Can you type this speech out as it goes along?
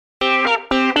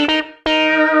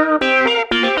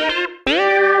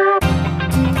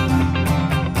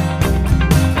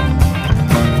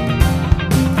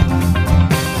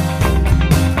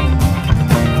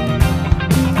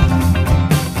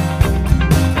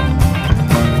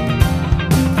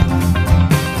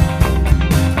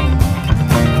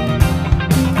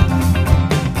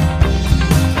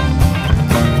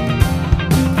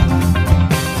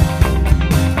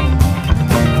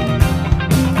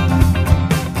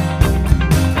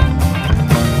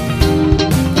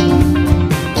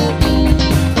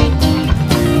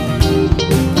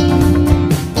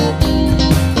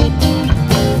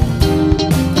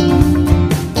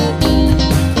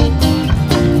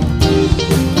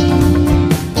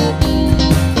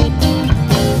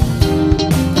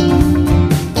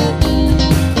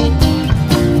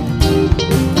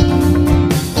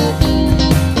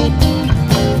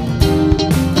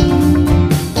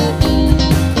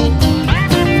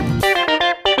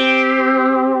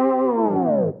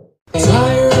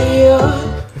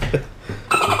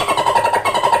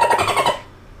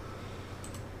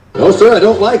sir. I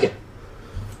don't like it.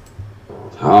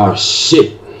 Oh,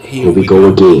 shit. Here we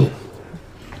go again.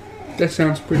 That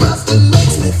sounds pretty nice.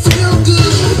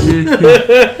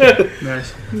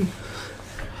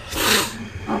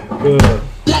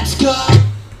 Let's go!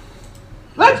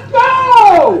 Let's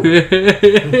go! Let's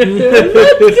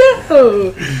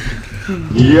go!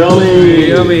 Yummy!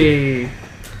 Yummy!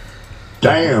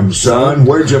 Damn, son,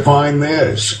 where'd you find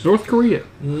this? North Korea.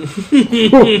 That's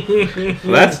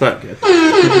not good.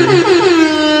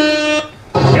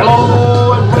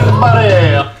 Hello,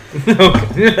 everybody!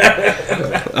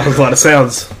 That was a lot of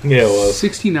sounds. Yeah, it was.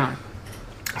 69.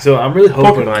 So I'm really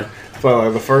hoping Pokemon. for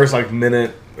like the first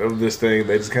minute of this thing,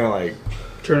 they just kind of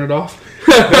Turn it off.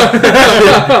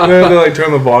 they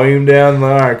turn the volume down. And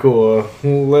all right, cool.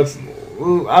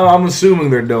 I'm assuming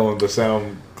they're doing the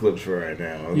sound clips for right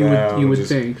now. You would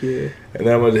think, yeah. And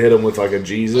then I'm gonna hit them with a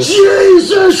Jesus.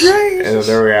 Jesus! And then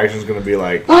their reaction's gonna be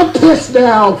like, I'm pissed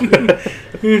now!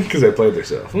 because they played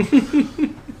themselves. I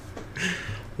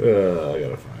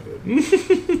gotta find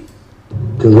it.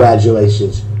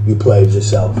 Congratulations, you played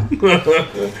yourself.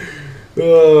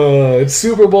 It's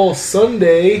Super Bowl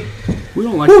Sunday. We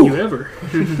don't like you ever.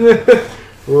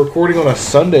 We're recording on a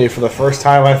Sunday for the first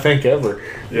time, I think, ever.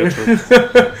 Yeah,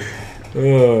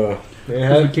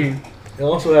 It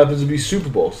also happens to be Super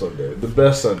Bowl Sunday, the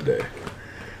best Sunday.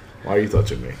 Why are you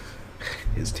touching me?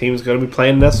 His team's going to be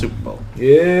playing that Super Bowl.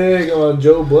 Yeah, you got on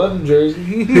Joe Budden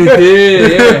jersey.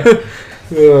 yeah.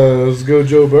 Let's go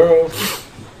Joe Burrow.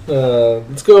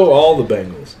 Let's go all the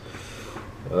Bengals.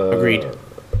 Agreed.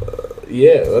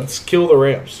 Yeah, let's kill the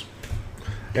Rams.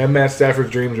 And Matt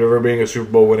Stafford's dreams of ever being a Super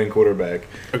Bowl winning quarterback.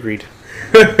 Agreed.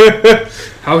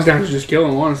 I was down to just kill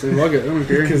him, honestly. Fuck it. I don't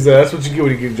care. Because that's what you get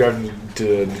when you get driving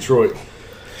to Detroit.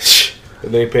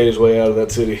 And they paid his way out of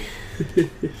that city.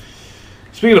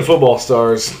 Speaking of football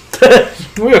stars,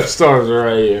 we have stars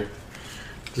right here.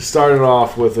 To start it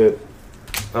off with it,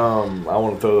 I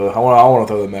want to throw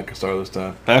the Mecha star this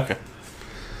time. Okay.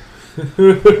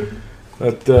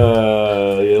 But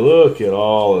you look at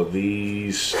all of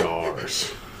these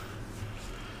stars.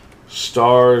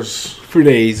 Stars For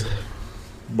days.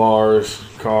 bars,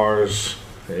 cars,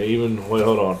 even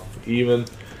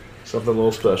something a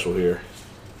little special here.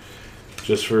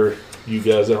 Just for you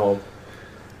guys at home.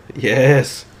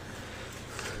 Yes.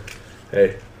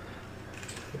 Hey.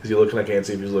 Is he looking? I can't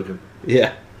see if he's looking.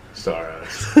 Yeah. Star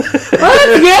eyes. Let's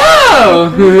go!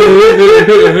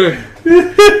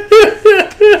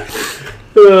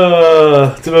 Too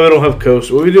bad we don't have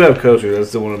coasters. Well, we do have coasters. I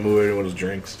just don't want to move anyone's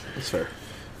drinks. That's fair.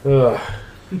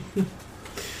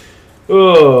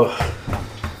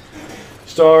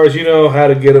 Stars, you know how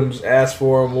to get them. Just ask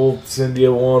for them. We'll send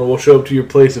you one. We'll show up to your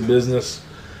place of business.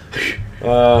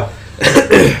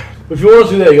 If you want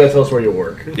to do that, you gotta tell us where you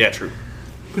work. Yeah, true.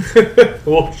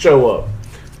 We'll show up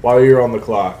while you're on the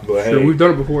clock. But Sure, hey, we've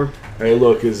done it before. hey,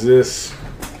 look, is this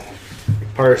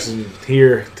person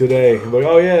here today? I'm like,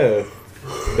 oh yeah,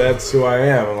 that's who I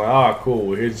am. I'm like, ah, cool.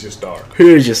 Well, here's your star.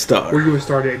 Here's your star. We're going to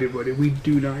start anybody. We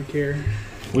do not care.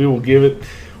 We will give it.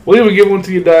 We'll even give one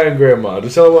to your dying grandma.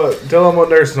 Just tell them what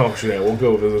nursing home she's at. We'll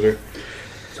go visit her.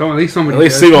 So at least somebody At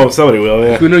least does. somebody will,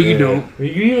 yeah. We know you don't. You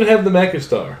even have the Mecha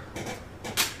star.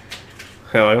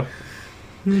 Hell yeah.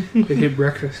 They hit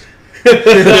breakfast.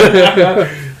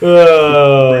 Breakfast.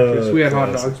 We had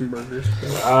hot dogs and burgers.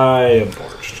 I am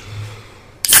parched.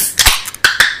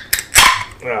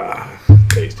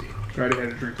 Tasty. I already had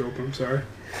a drink open. I'm sorry.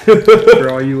 For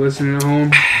all you listening at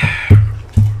home,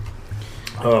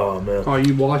 Oh man. all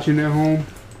you watching at home,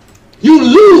 You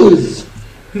lose!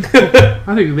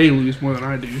 I think they lose more than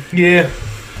I do. Yeah.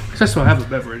 Because I still have a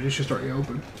beverage. It's just already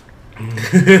open.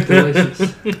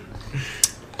 Delicious.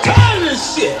 Tired of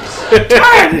this shit!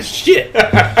 Tired of this shit.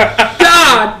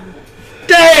 God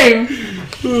dang!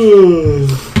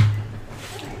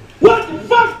 What the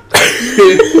fuck?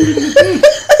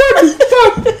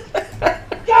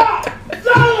 God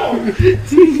damn!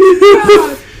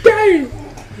 God dang!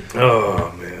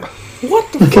 Oh man.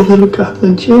 What the Like a little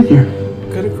Goblin Jr.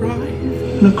 Gonna cry?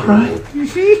 Gonna cry?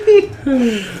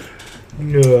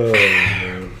 Oh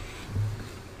man.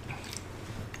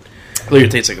 Look,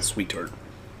 it tastes like a sweet tart.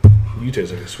 You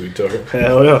taste like a sweet tart.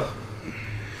 Hell yeah.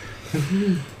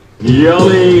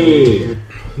 Yummy!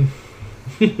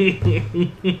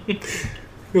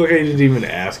 Look, you didn't even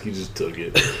ask. You just took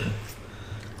it.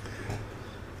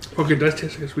 Okay, it does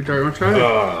taste like a sweet tart. Want to try it?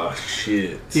 Oh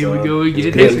shit. Here we son. go again. It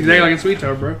It's tastes good. exactly like a sweet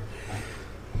tart, bro.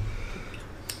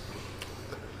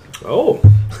 Oh.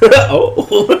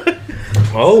 Oh.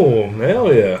 Oh,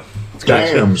 hell yeah.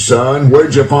 Damn, son,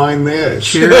 where'd you find this?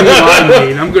 Cherry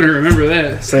limeade. I'm going to remember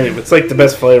that. Same. It's like the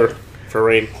best flavor for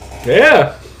rain.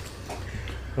 Yeah.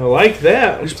 I like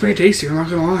that. It's pretty tasty, I'm not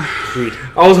gonna lie.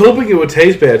 I was hoping it would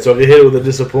taste bad so I could hit it with a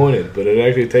disappointed, but it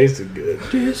actually tasted good.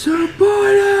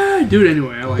 Disappointed! Dude,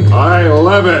 anyway, I like it. I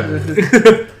love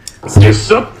it.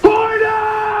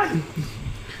 Disappointed.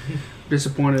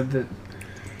 Disappointed that...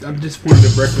 I'm disappointed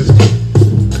at breakfast.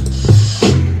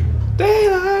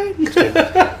 Daylight.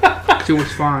 It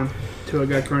was fine until it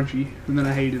got crunchy, and then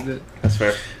I hated it. That's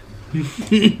fair.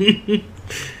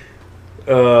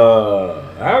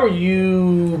 How are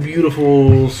you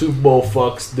beautiful Super Bowl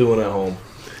fucks doing at home?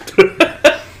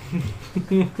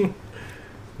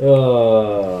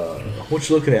 What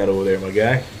you looking at over there, my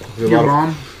guy? Your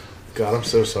mom? God, I'm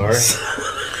so sorry.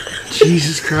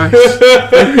 Jesus Christ.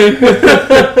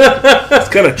 It's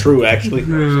kind of true, actually.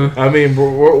 I mean,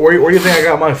 where do you think I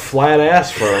got my flat ass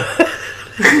from?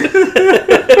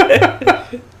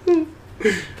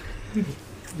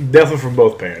 Definitely from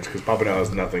both parents, because Papa now has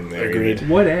nothing there. Agreed.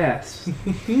 Either. What ass?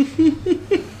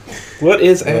 What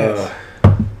is ass?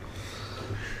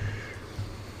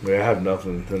 Yeah, I have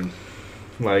nothing. And,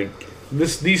 like,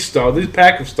 these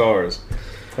pack of stars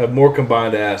have more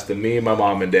combined ass than me and my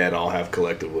mom and dad all have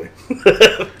collectively.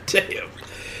 Damn.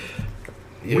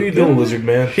 What are you doing, lizard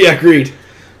man? Yeah, agreed.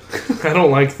 I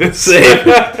don't like this. Same.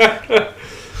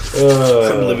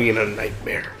 I'm living in a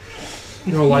nightmare.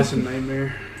 Your whole life's a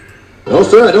nightmare. No,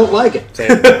 sir, I don't like it. Same.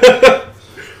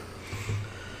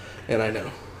 And I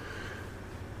know.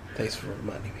 Thanks for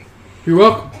reminding me. You're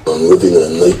welcome. I'm living in a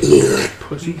nightmare.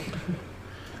 Pussy.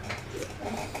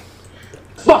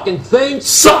 Fucking thing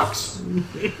sucks.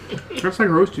 That's like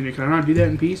roasting it. Can I not do that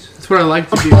in peace? That's what I like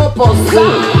to do.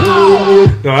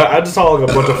 No, I just saw like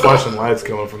a bunch of flashing lights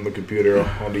coming from the computer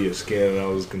onto your skin, and I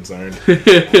was concerned.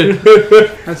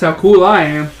 That's how cool I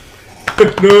am.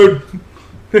 Nerd.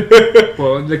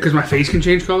 Well, because my face can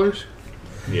change colors?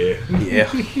 Yeah. Yeah.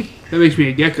 That makes me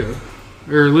a gecko.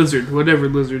 Or a lizard. Whatever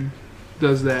lizard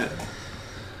does that.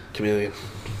 Chameleon.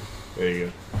 There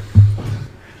you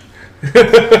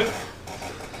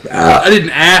I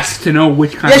didn't ask to know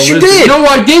which kind Yes, of you lizard. did! No,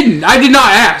 I didn't. I did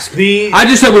not ask. I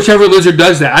just said whichever lizard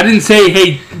does that. I didn't say,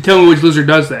 hey, tell me which lizard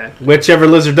does that. Whichever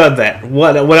lizard does that.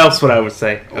 What else would I would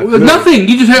say? Nothing.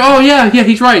 You just say, oh, yeah,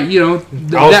 he's right. You know.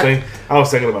 I was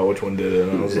thinking about which one did it,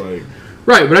 and I was like...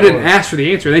 Right, but I didn't ask for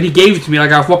the answer. Then he gave it to me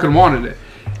like I fucking wanted it.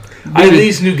 I at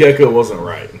least knew Gecko wasn't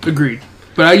right. Agreed.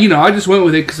 But, I just went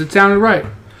with it because it sounded right.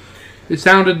 It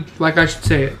sounded like I should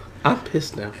say it. I'm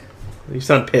pissed now. You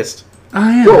sound pissed.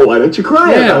 I am. Well, why don't you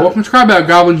cry? Yeah, welcome to Cry About it,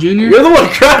 Goblin Jr. You're the one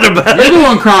crying about it. You're the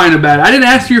one crying about it. I didn't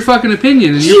ask for your fucking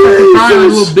opinion, and you're fucking crying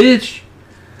like a little bitch.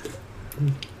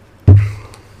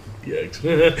 Yikes.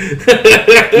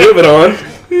 Moving on.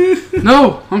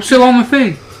 No, I'm still on the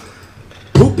thing.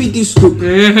 Poopy de scoop.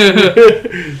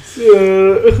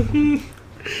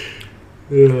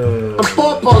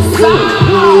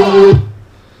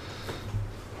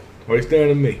 Why are you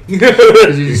staring at me?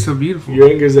 Because you're just so beautiful. Your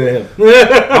anger's at him.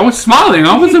 I was smiling.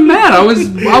 I wasn't mad. I was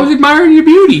admiring your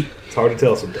beauty. It's hard to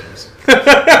tell sometimes.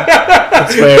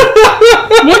 That's fair.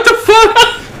 What the fuck?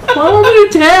 Why am I being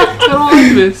attacked? I don't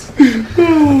like this.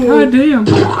 God damn.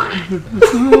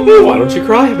 Why don't you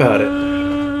cry about it?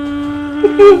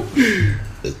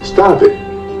 Stop it.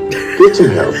 Get some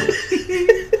help.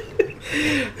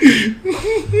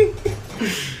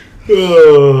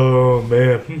 Oh,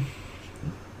 man.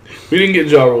 We didn't get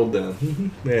jaw rolled down.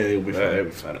 Yeah, he'll be fine. He'll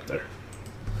be fine up there.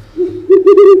 I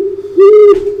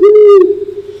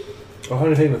don't have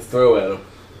anything to throw at him.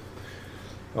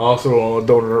 I also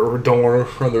don't want to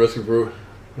run the risk of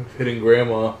hitting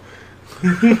Grandma.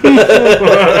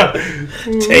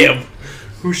 Damn.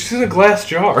 Oh, she's in a glass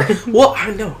jar. Well,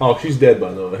 I know. Oh, she's dead,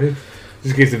 by the way.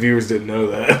 Just in case the viewers didn't know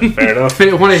that. Fair enough.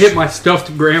 I want to hit my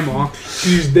stuffed grandma.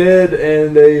 She's dead,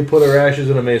 and they put her ashes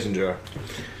in a mason jar.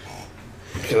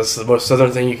 Because it's the most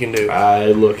southern thing you can do.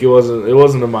 Look, it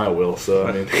wasn't in my will, so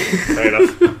I mean, Fair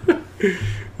enough.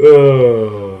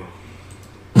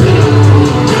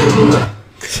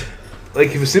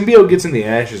 Like if a symbiote gets in the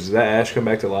ashes, does that ash come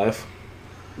back to life?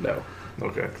 No.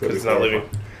 Okay, Because it's not living.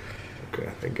 Okay,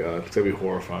 thank God. It's gonna be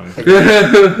horrifying.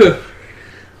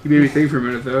 You made me think for a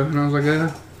minute, though, and I was like,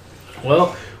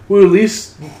 Well, we'll at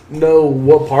least know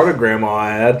what part of Grandma I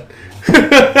had.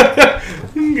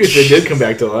 If they did come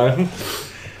back to life.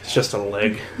 It's just a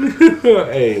leg.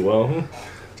 Hey, well,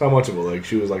 it's not much of a leg.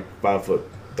 She was like 5 foot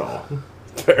tall.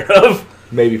 Fair enough.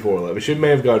 Maybe 4'11". She may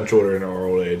have gotten shorter in her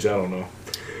old age. I don't know.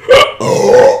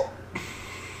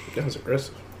 That was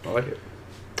aggressive. I like it.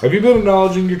 Have you been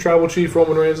acknowledging your tribal chief,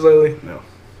 Roman Reigns, lately? No.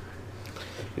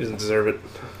 He doesn't deserve it.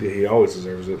 Yeah, he always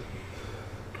deserves it.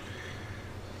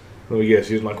 Let me guess,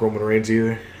 you didn't like Roman Reigns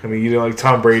either? I mean, you didn't like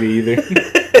Tom Brady either?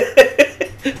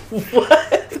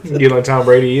 What? You don't like Tom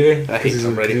Brady either? I hate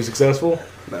Tom Brady. He's successful?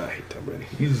 Nah, I hate Tom Brady.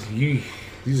 He's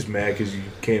just mad because you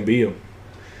can't beat him.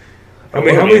 I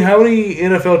mean, how many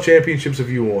NFL championships have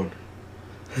you won?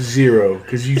 0,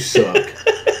 because you suck.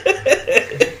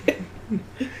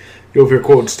 You over here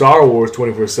quoting Star Wars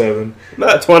 24/7.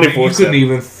 Not 24/7. You couldn't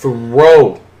even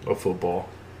throw a football.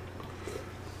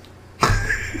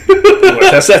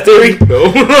 What, that's that theory?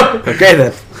 No. Okay,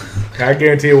 then. I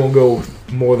guarantee it won't go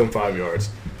more than 5 yards.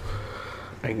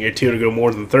 I can guarantee you to go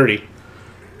more than 30.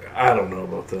 I don't know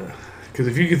about that. Because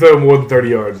if you could throw more than 30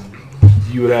 yards,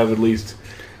 you would have at least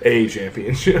a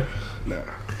championship. Nah.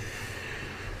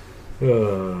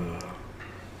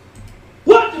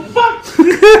 What the fuck?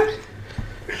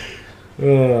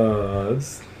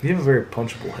 You have a very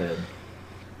punchable head.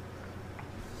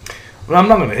 Well, I'm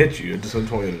not going to hit you. I just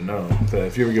want you to know that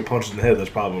if you ever get punched in the head, that's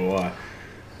probably why.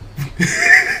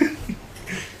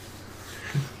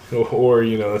 Or,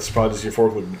 that's probably just your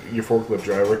forklift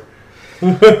driver.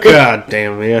 God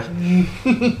damn, yeah.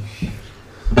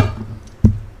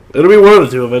 It'll be one of the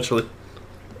two eventually.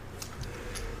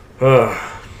 Hell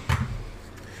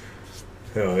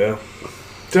yeah.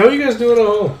 So how are you guys doing at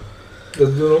home? You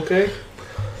guys doing okay?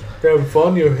 You're having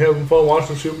fun? You're having fun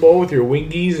watching the Super Bowl with your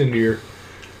wingies and your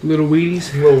Little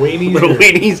weenies. little weenies? Little your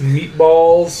weenies.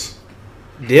 Meatballs?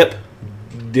 Dip.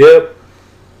 Dip?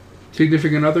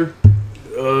 Significant other.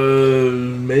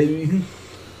 Maybe.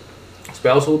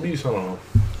 Spousal abuse? I don't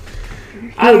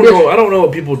know. I don't know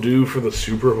what people do for the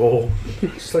Super Bowl.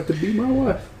 Just like to beat my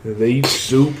wife. They eat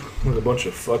soup with a bunch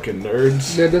of fucking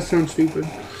nerds. That does sound stupid.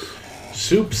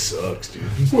 Soup sucks, dude.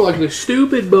 It's more like the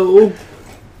stupid bowl.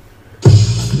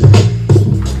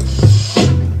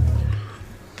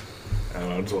 I don't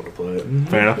know, I just want to play it.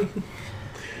 Fair enough.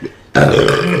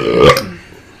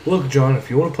 Look, John, if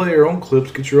you want to play your own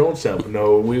clips, get your own sound.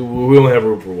 No, we only have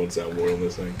room for one soundboard on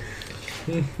this thing.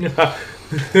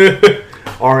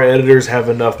 Our editors have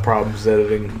enough problems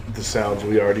editing the sounds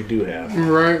we already do have.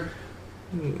 Right.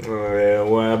 Yeah,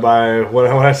 when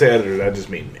I say editors, I just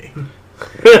mean me.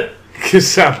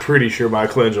 Because I'm pretty sure my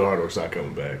Colangelo hardware's not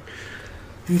coming back.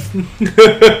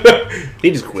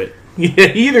 He just quit. Yeah,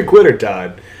 he either quit or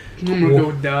died. I'm gonna go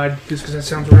with died just because that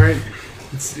sounds right.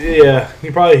 Yeah, he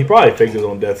probably faked his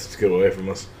own death to get away from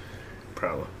us.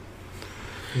 Probably.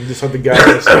 You just had the guy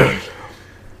on the stage.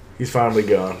 He's finally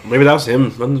gone. Maybe that was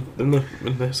him in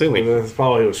the ceiling. That's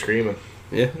probably he was screaming.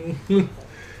 Yeah.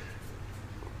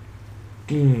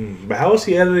 But how was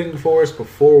he editing for us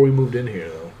before we moved in here,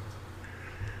 though?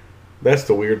 That's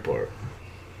the weird part.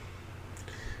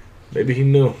 Maybe he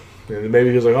knew. And maybe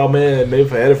he was like, oh man, maybe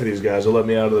if I edit for these guys, they'll let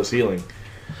me out of the ceiling.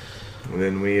 And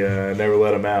then we never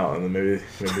let him out. And then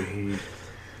maybe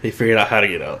He figured out how to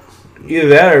get out. either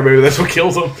that or maybe that's what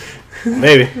killed him.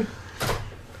 Maybe.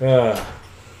 And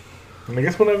I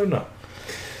guess we'll never know.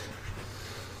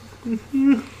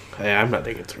 Hey, I'm not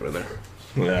digging through in there.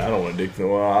 Yeah, I don't want to dig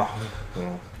through. Well,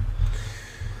 we'll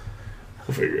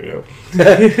figure it out.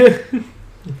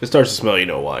 If it starts to smell, you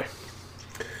know why.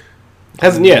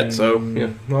 Hasn't yet, so yeah.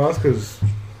 No, that's because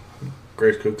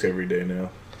Grace cooks every day now.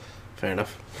 Fair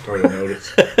enough. Hard to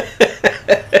notice.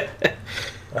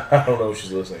 I don't know if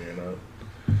she's listening or not.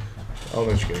 I don't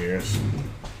think she can hear us.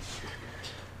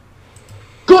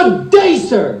 Good day,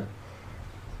 sir.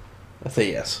 I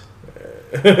say yes.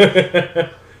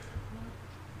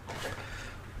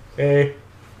 Hey.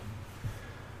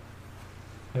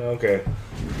 Okay.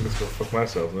 Let's go fuck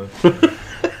myself then.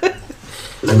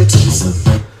 Let me tell you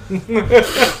something.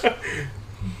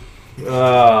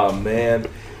 Oh, man.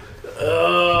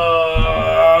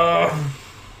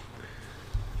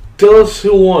 Tell us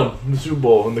who won the Super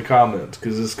Bowl in the comments,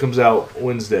 because this comes out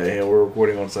Wednesday and we're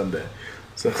recording on Sunday.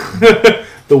 So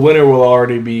the winner will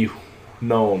already be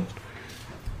known.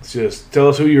 Just tell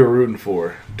us who you were rooting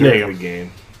for during the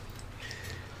game.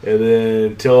 And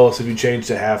then tell us if you changed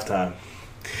to halftime.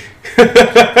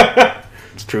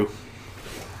 It's true.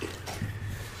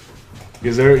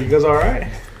 You guys all right?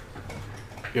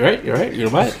 You're right. You're right. You're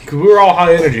right. Because we were all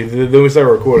high energy. Then we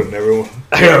started recording. Everyone's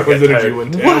energy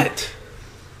went down. What?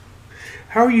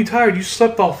 How are you tired? You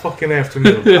slept all fucking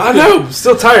afternoon. I know.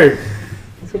 Still tired.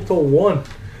 I slept till 1.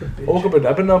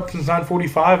 I've been up since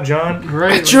 9:45, John.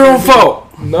 Right. It's your own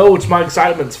fault. No, it's my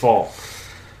excitement's fault.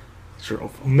 It's your own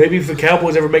fault. Maybe if the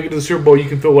Cowboys ever make it to the Super Bowl, you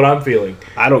can feel what I'm feeling.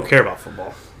 I don't care about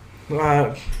football.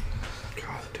 God,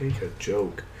 take a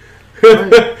joke.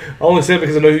 I only say it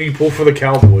because I know who you pull for the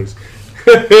Cowboys.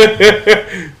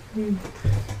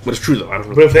 But it's true though. I don't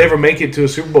know. But if they ever make it to a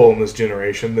Super Bowl in this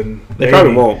generation, then They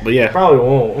probably won't. But yeah. Probably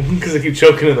won't because they keep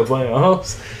choking in the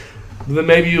playoffs. But then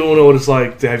maybe you'll know what it's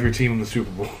like to have your team in the Super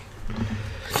Bowl.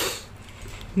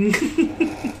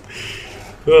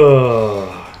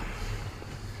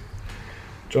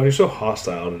 John, you're so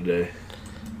hostile today.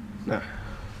 Nah.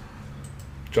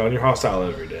 John, you're hostile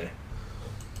every day.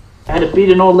 I had to beat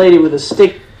an old lady with a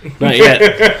stick. Not yet.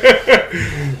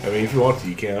 I mean, if you want to,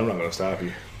 you can. I'm not going to stop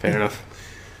you. Fair enough.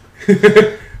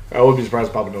 I would be surprised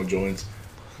if Papa no joins.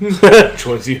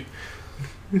 Joins you.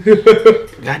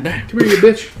 God damn. Come here, you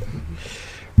bitch.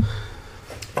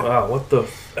 Wow, what the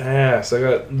ass? I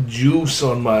got juice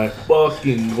on my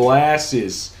fucking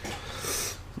glasses.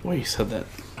 Why you said that?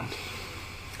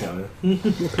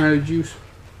 What kind of juice?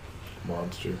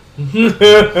 Monster.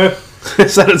 It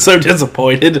sounded so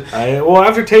disappointed. Well,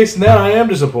 after tasting that, I am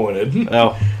disappointed.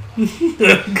 Oh,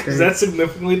 Because that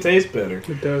significantly tastes better.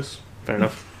 It does. fair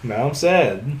enough. Now I'm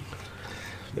sad.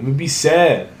 Let me be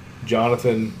sad.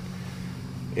 Jonathan,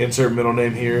 insert middle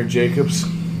name here, Jacobs.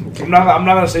 I'm not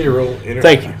gonna say your real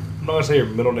Thank you. I'm not gonna say your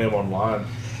middle name online.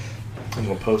 I'm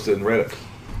gonna post it in Reddit.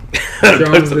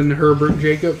 Jonathan Herbert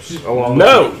Jacobs.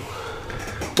 No.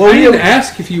 Well, I didn't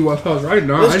ask if I was right or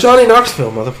not. It's Johnny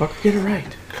Knoxville, motherfucker. Get it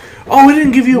right. Oh, we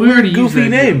didn't give you a We weird, already used goofy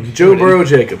that name. joke. Joe Burrow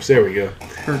Jacobs. There we go.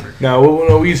 Perfect.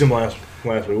 No, we used him last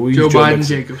week. We Joe used Biden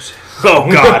Mixon. Jacobs.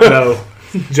 Oh God, no.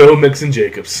 Joe Mixon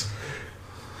Jacobs.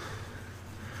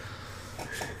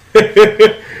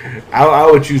 I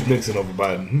would choose Mixon over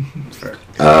Biden. Fair.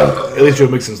 At least Joe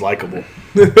Mixon's likable.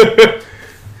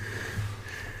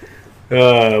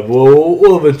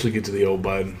 We'll eventually get to the old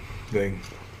Biden thing.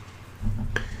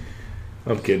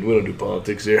 I'm kidding. We don't do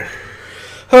politics here.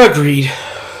 Agreed.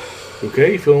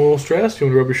 Okay, you feeling a little stressed? You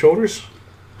want to rub your shoulders?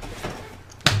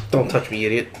 Don't touch me,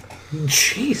 idiot.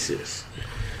 Jesus.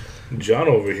 John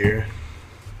over here.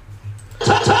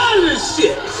 Tired of this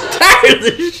shit. Tired of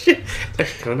this shit.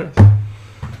 That's kind of nice.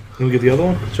 Can we get the other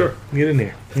one? Sure. Get in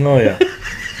here. Oh, yeah.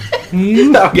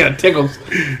 I got tickles.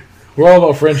 We're all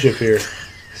about friendship here.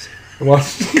 Come on.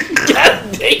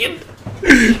 God dang it.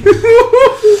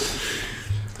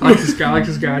 I like this guy. I like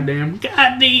this goddamn.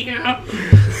 Goddamn.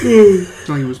 It's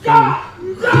like he was coming.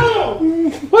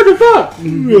 What the fuck?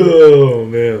 Oh,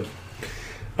 man.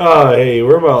 Hey,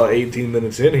 we're about 18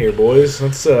 minutes in here, boys.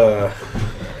 Let's,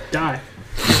 Die.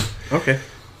 Okay.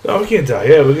 Oh, we can't die.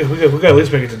 Yeah, we got to at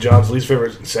least make it to John's least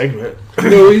favorite segment.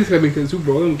 No, he's gonna make it to the Super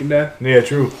Bowl. Then we can die. Yeah,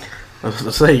 true. I was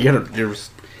gonna say you're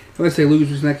Unless they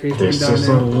lose, in that case, we can This die is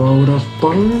a now. load of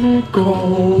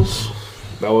barnacles.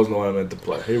 That wasn't what I meant to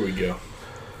play. Here we go.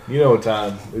 You know what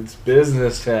time. It's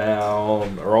business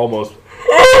town. Or almost.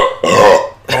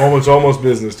 almost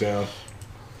business town.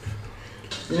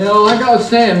 You know, like I was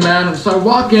saying, man, so I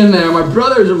walk in there, my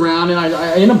brother's around, and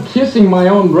I end up kissing my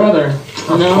own brother.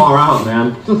 You know? Far out,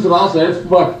 man. That's what I'll say. It's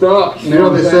fucked up. You know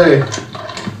what they say?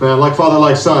 Man, like father,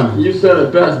 like son. You said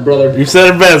it best, brother. You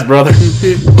said it best, brother.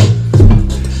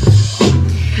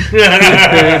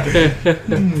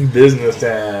 Business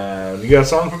town. You got a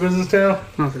song for business town?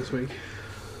 Not this week.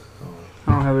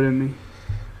 I don't have it in me.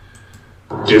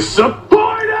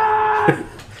 Disappointed!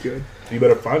 Good. You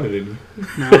better find it in you.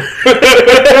 No.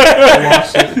 I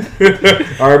lost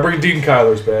it. Alright, bring Dean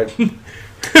Kyler's back.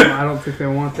 I don't think they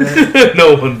want that.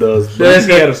 No one does. But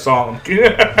he had a song.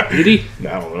 Did he?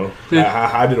 I don't know.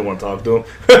 I didn't want to talk to him.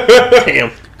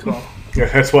 Damn. Cool.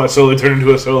 That's why it slowly turned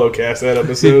into a solo cast that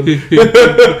episode.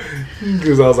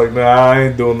 Because I was like, nah, I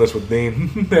ain't doing this with Dean.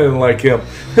 I didn't like him.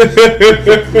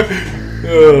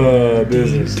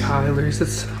 Business. Kyler's.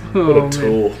 That's. What Oh, a man.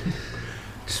 tool.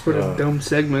 Just what a dumb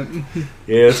segment.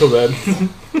 Yeah, it's so bad.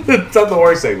 It's not the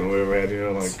worst segment we've ever had, you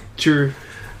know, like Sure.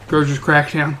 Grocer's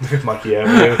Crackdown. Mikey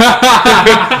Avenue.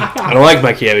 I don't like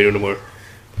Mikey Avenue anymore.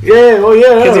 Yeah, well,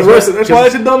 yeah, Because that's why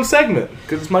it's a dumb segment.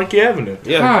 Because it's Mikey Avenue.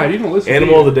 Yeah. God, you don't listen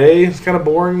Animal to of the Day is kind of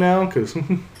boring now, because,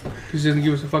 He doesn't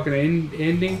give us a fucking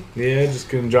ending. yeah, just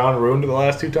because John ruined it the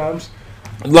last 2 times.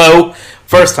 Low.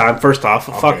 First time. First off.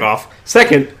 Okay. Fuck off.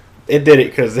 Second, it did it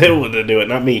because it wanted to do it,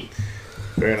 not me.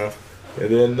 Fair enough. And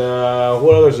then,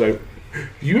 what other segment?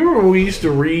 You remember when we used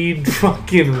to read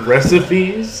fucking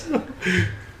recipes?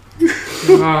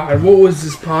 God, what was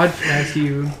this podcast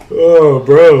even? Oh,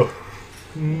 bro.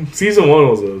 Season 1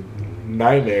 was a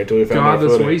nightmare until we found our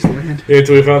Godless footing. wasteland. Yeah,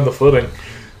 until we found the footing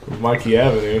of Mikey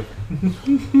Avenue.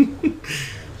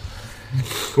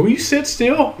 Will you sit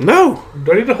still? No.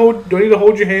 Do I need to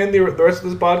hold your hand the rest of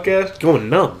this podcast? Going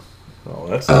numb. Oh,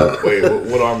 that's wait.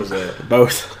 What arm is that?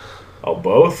 Both. Oh,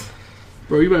 both.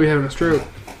 Bro, you might be having a stroke.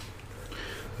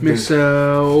 Miss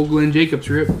old Glenn Jacobs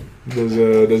rip.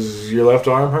 Does your left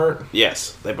arm hurt?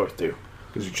 Yes, they both do.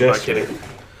 Does your I'm chest not hurt? kidding.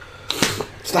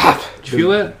 Stop. Did you feel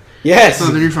that? Yes.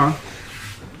 Oh, then you're fine.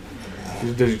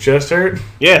 Does your chest hurt?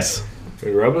 Yes. Can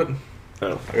you rub it?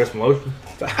 Oh. I got some lotion.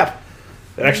 Stop.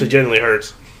 It actually genuinely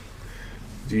hurts.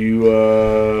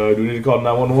 Do we need to call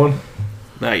 911?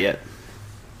 Not yet.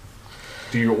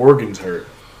 Do your organs hurt?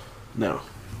 No.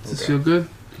 Does this feel good?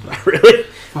 Not really.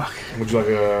 Fuck. Would you like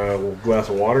a glass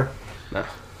of water? No.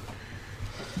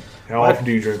 How often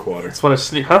do you drink water? Just want to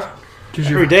sleep, huh? Does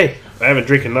Every day. I haven't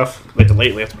drank enough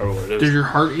lately. That's probably what it Does is. your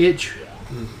heart itch?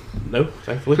 No,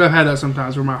 thankfully. I've had that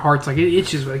sometimes where my heart's like, it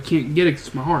itches, but I can't get it because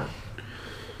it's my heart.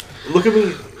 Look at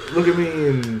me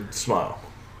and smile.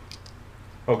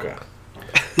 Okay.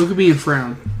 Look at me and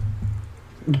frown.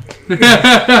 Neither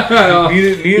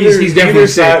definitely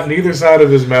sick. Neither side of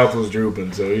his mouth was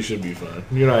drooping, so he should be fine.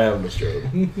 You're not having a stroke.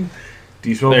 Do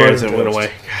you smell There burning it toast? went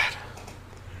away. God.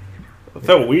 It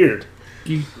felt weird.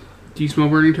 Do you smell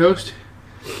burning toast?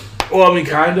 Well, I mean,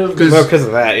 kind of. Well, because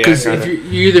of that, yeah. Because if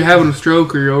you're either having a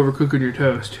stroke or you're overcooking your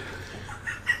toast.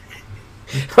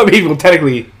 I mean, well,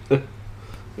 technically,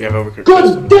 we have overcooked.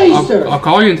 Good day, sir. I'll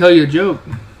call you and tell you a joke.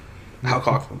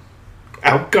 Alcohol.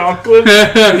 Alconquilin?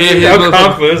 Yeah,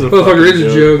 Alconquilin is a motherfucker is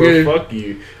a joke, but yeah. fuck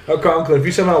you. Alconquilin, if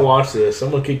you somehow watch this, I'm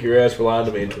going to kick your ass for lying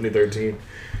to me in 2013.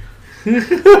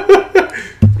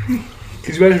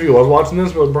 Could you imagine if he was watching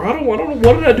this? But, bro, I don't know.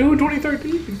 What did I do in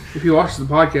 2013? If he watches the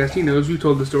podcast, he knows you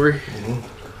told the story.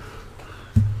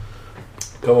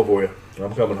 Coming for you.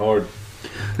 I'm coming hard.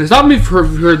 Now, stop me if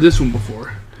you've heard this one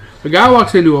before. A guy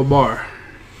walks into a bar.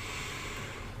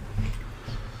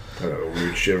 I got a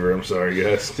weird shiver. I'm sorry,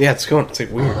 guys. Yeah, it's going. It's like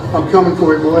weird. I'm coming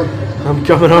for you, boy. I'm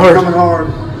coming I'm hard. coming hard.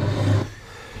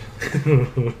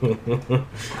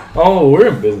 Oh, we're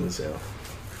in business now.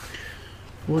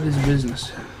 What is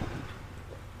business?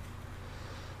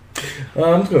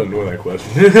 I'm just going to ignore that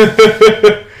question. I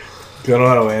don't know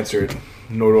how to answer it,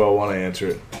 nor do I want to answer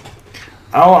it.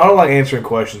 I don't like answering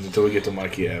questions until we get to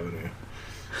Mikey Avenue.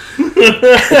 Your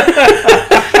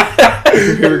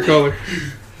favorite color?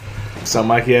 It's not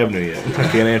Mikey Avenue yet. I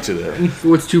can't answer that.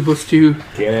 What's 2 + 2?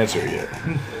 Can't answer it yet.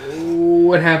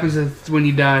 What happens when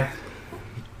you die?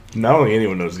 I don't think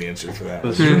anyone knows the answer for that.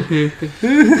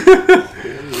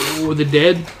 Or the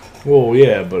dead? Well,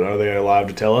 yeah, but are they alive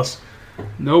to tell us?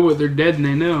 No, but they're dead and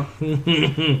they know.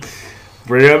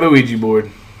 Bring out the Ouija board.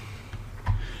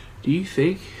 Do you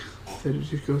think that it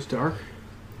just goes dark?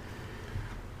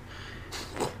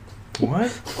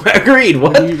 What? Agreed.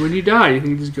 What? When you die, you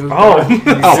think it just goes Oh. dark?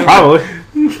 Oh, probably.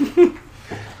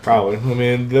 Probably. I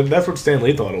mean, that's what Stan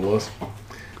Lee thought it was.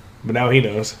 But now he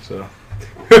knows, so.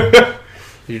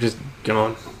 You're just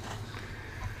gone.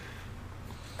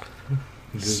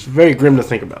 It's very grim to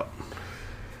think about.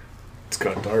 It's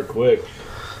got dark quick.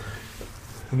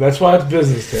 And that's why it's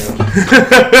business town.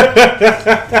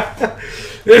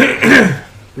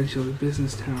 Eventually,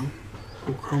 business town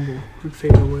will crumble and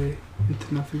fade away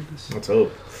into nothingness. Let's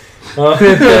hope.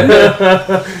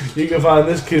 You can find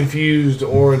this confused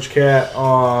orange cat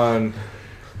on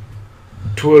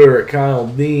Twitter at Kyle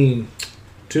Dean.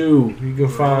 2. You can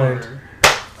find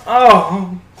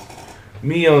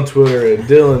me on Twitter at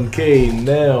Dylan K.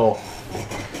 Nell.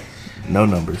 No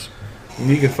numbers. And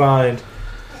you can find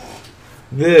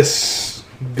this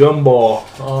gumball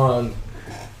on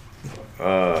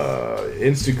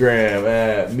Instagram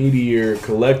at Meteor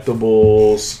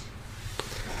Collectibles.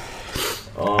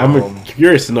 I'm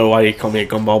curious to know why you call me a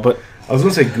gumball, but I was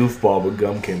gonna say goofball, but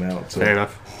gum came out. So. fair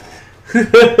enough.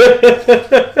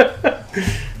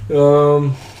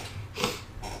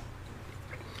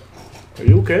 Are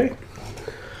you okay?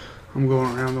 I'm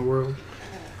going around the world.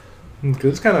 Because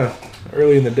it's kind of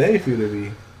early in the day for you to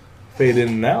be fading in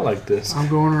and out like this. I'm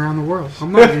going around the world.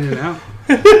 I'm not in and out.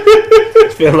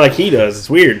 It's feeling like he does. It's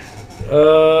weird. It's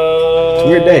a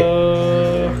weird day.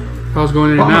 If I was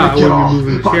going in and out, I wouldn't be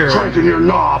moving the chair. Cranking your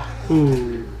knob. Ooh,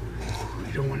 you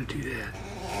don't want to do that.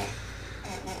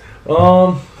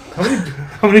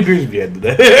 How many beers have you had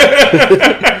today?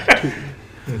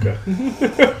 Okay.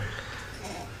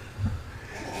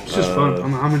 It's just fun.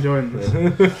 I'm enjoying this.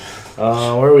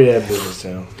 Where are we at, Business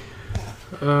Town?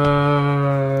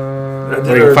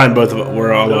 Where you can find both of it.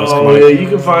 We're all those. Oh yeah, you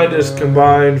can find us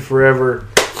combined forever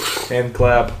and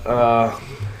clap.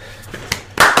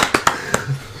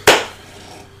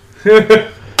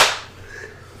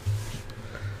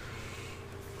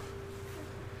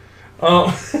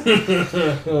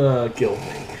 Kill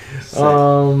me.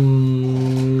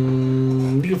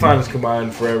 You can find us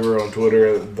combined forever on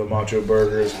Twitter at the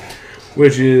MachoBurgers,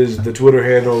 which is the Twitter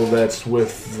handle that's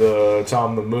with the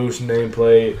Tom the Moose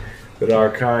nameplate that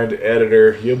our kind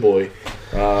editor, your boy,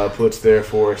 puts there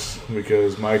for us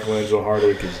because Michelangelo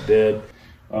Hardwick is dead.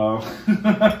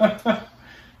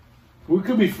 We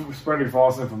could be spreading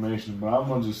false information, but I'm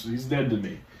gonna he's dead to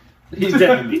me. He's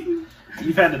dead to me.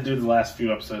 You've had to do the last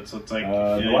few episodes, so it's like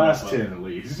the last 10 at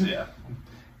least. Yeah.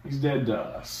 He's dead to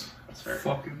us. That's fair.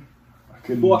 Fucking. I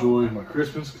couldn't enjoy my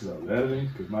Christmas because I was editing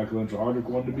because Michelangelo Hardwick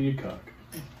wanted to be a cuck.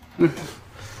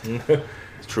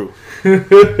 It's true.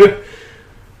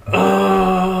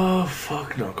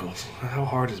 Fuck Knuckles. How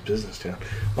hard is business town?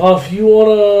 If you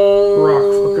wanna Rock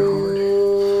fucking hard.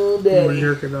 I'm gonna Daddy.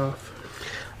 jerk it off.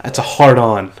 That's a hard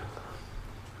on.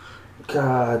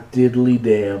 God diddly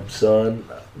damn, son.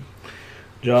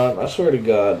 John, I swear to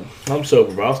God, I'm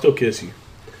sober, but I'll still kiss you.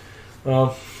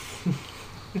 Okay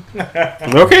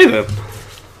then.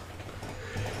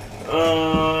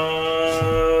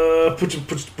 Put your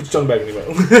tongue back in your mouth.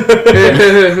 I'm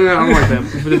like that.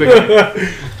 With a big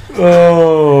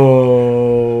Oh,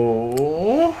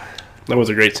 That was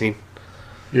a great scene.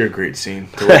 you're a great scene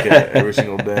to look at every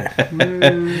single day.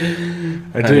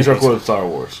 Until you start quoting Star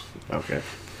Wars. Okay.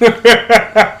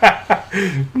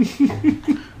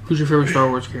 Who's your favorite Star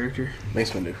Wars character?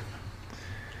 Mace Windu.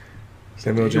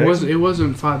 Samuel It Jackson.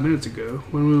 wasn't 5 minutes ago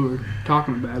when we were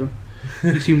talking about him.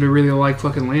 You seem to really like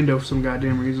fucking Lando for some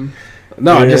goddamn reason.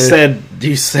 No, I just said.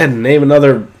 You said name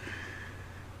another.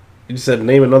 You just said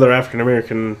name another African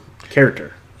American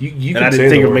character. You And can I didn't say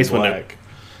think the of word Mace Windu. black.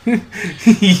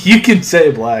 You can say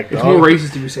black. It's more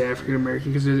racist if you say African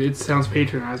American because it sounds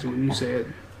patronizing when you say it.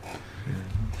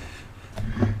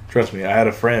 Trust me, I had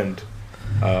a friend.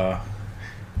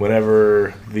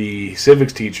 Whenever the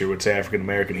civics teacher would say African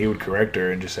American, he would correct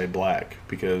her and just say black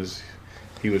because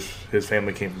his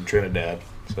family came from Trinidad.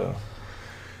 So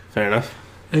Fair enough.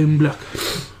 I'm black.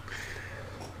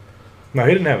 no,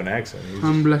 he didn't have an accent. He was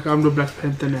I'm black. I'm the Black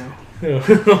Panther now.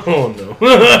 oh no!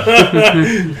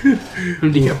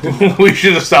 I'm the captain. We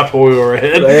should have stopped while we were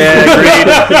ahead.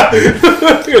 Yeah,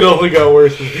 It only got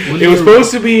worse. It was supposed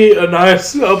to be a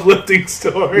nice, uplifting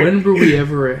story. When were we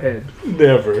ever ahead?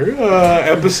 Never.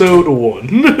 Episode 1.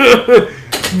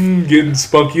 Getting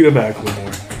spunky to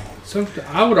Macklemore.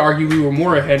 I would argue we were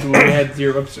more ahead when we had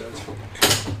 0 episodes.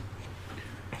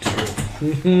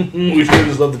 We should have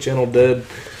just left the channel dead.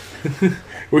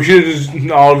 We should have just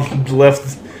all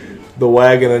left the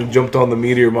wagon and jumped on the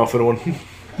meteor muffin one.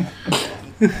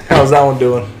 How's that one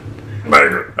doing?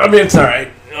 I mean, it's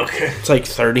alright. Okay. It's like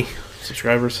 30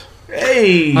 subscribers.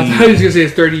 Hey! I thought he was going to say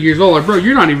it's 30 years old. Like, bro,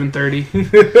 you're not even 30.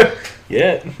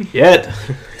 Yet. Yet.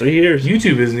 3 years.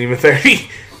 YouTube isn't even 30.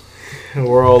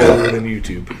 We're all older than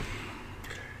YouTube.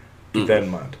 Keep that in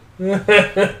mind.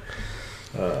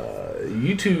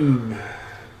 YouTube...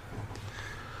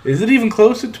 Is it even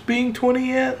close to being 20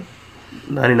 yet?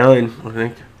 99, I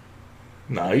think.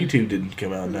 No, YouTube didn't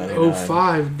come out in 99.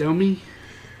 05, dummy.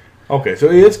 Okay,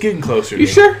 so it's getting closer. You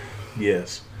sure?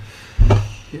 Yes.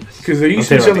 Yes. Because there used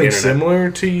to be something similar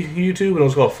to YouTube, and it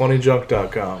was called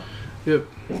funnyjunk.com. Yep.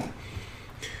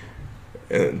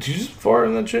 Did you just fart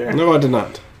in that chair? No, I did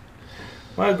not.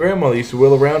 My grandmother used to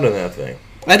wheel around in that thing.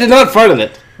 I did not fart in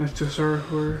it. That's just our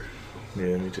word.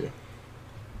 Yeah, me too.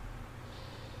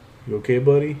 You okay,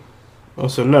 buddy?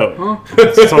 Also, no. Huh?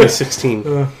 It's only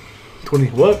 16. 20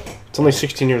 what? It's only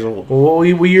 16 years old. Well,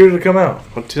 what year did it come out?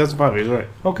 2005, he's right.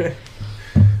 Okay.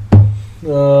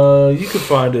 You can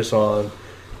find us on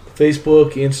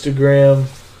Facebook, Instagram,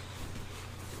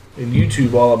 and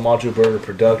YouTube, all at MachoBurger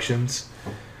Productions.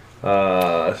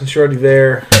 Since you're already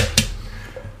there,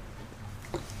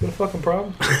 got a fucking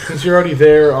problem? Since you're already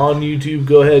there on YouTube,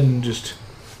 go ahead and just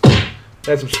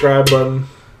that subscribe button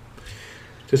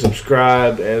to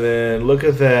subscribe, and then look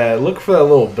at that. Look for that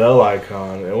little bell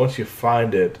icon, and once you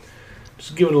find it,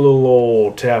 just give it a little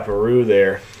old taparoo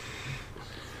there.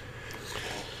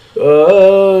 Where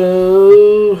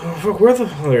the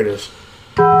there it is.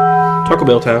 Taco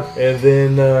Bell Town. And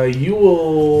then you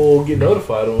will get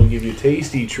notified when we give you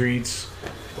tasty treats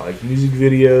like music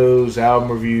videos, album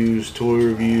reviews, toy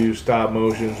reviews, stop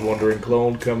motions, Wandering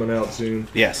Clone coming out soon.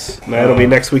 Yes. That'll be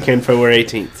next weekend, February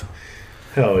 18th.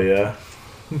 Hell yeah.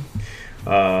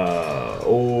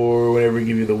 Or whenever we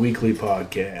give you the weekly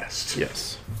podcast.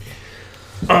 Yes.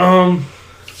 We gonna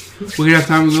have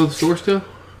time to go to the store still?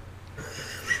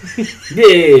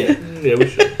 Yeah, we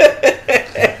should.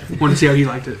 Want to see how he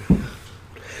liked it.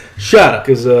 Shut up.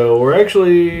 Because we're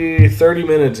actually 30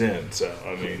 minutes in, so,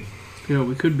 I mean. You know,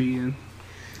 we could be in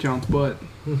John's butt.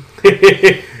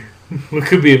 We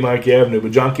could be in Mike Avenue,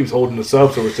 but John keeps holding us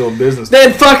up, so we're still in business.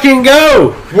 Then fucking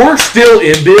go! We're still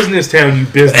in business town, you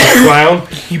business clown.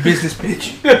 You business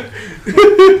bitch.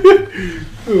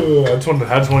 I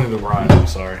just wanted to rhyme. I'm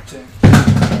sorry.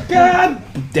 God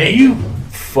damn you.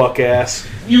 Fuck ass.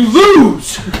 You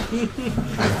lose!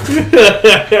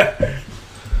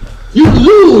 You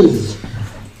lose!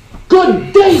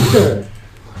 Good day, sir!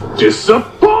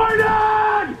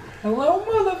 Disappointed! Hello,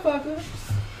 motherfucker.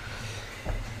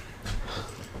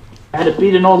 I had to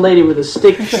beat an old lady with a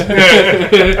stick. I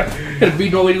had to beat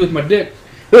an old lady with my dick.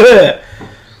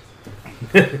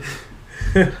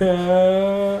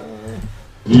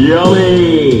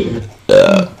 Yummy!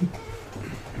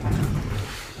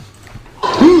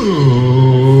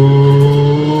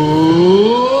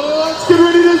 Let's get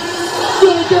ready to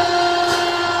suck it!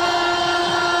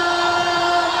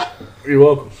 You're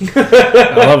welcome. I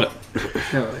love it.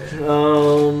 Hell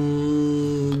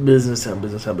yeah. Business town.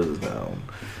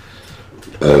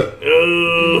 I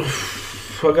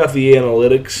got the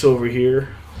analytics over here.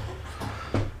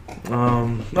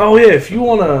 Oh yeah, if you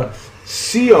want to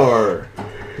see if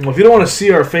you don't want to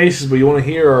see our faces, but you want to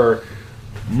hear our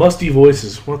musty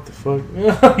voices, what the fuck?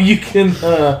 You can.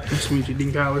 Just meet you,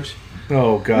 Dean Collars.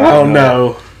 Oh god. Oh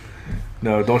no.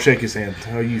 No, don't shake his hand.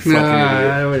 Oh, you fucking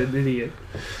idiot. What an idiot.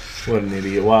 What an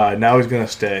idiot. Why? Now he's gonna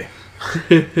stay.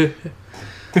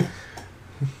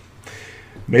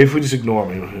 Maybe if we just ignore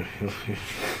me.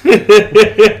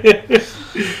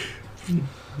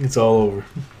 It's all over.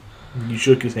 You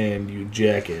shook his hand, you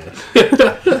jackass. I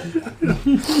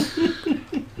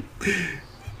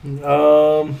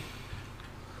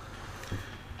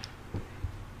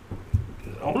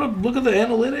want to look at the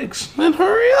analytics. Then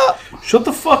hurry up. Shut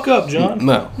the fuck up, John.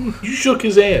 No. You shook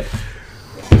his hand.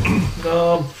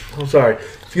 I'm sorry.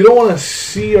 If you don't want to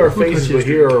see our faces but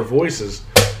hear our voices.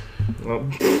 What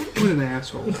an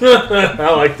asshole.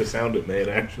 I like the sound it made,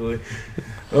 actually.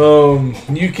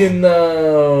 You can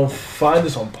find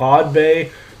us on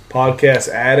Podbay, Podcast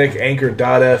Addict,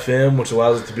 Anchor.fm, which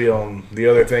allows it to be on the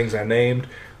other things I named,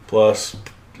 plus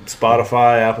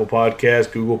Spotify, Apple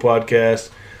Podcasts, Google Podcasts,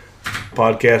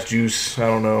 Podcast Juice, I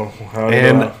don't know.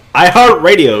 And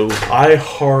iHeartRadio.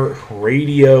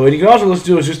 iHeartRadio. And you can also listen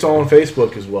to us just on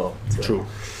Facebook as well. So. True.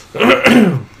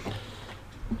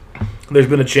 There's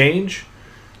been a change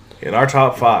in our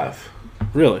top 5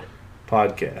 Really?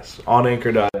 podcasts on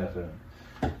Anchor.fm.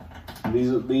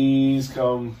 These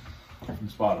come from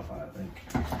Spotify, I think.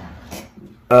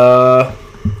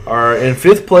 Our in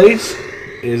 5th place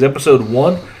is episode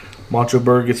 1.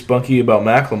 MachoBurger gets spunky about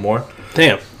Macklemore.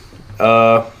 Damn.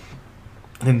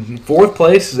 In 4th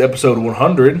place is episode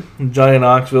 100. Johnny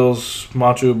Knoxville's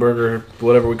MachoBurger,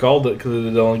 whatever we called it, because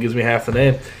it only gives me half the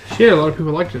name. Shit, a lot of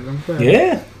people liked it. I'm glad.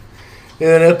 Yeah.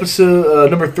 And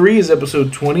episode number 3 is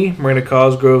episode 20, Marina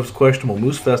Cosgrove's Questionable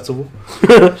Moose Festival.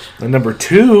 And number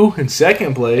 2, in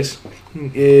 2nd place,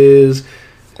 is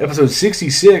episode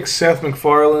 66, Seth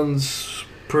MacFarlane's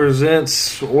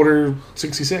Presents Order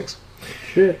 66.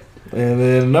 Shit. And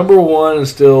then number 1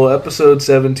 is still episode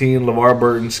 17, LeVar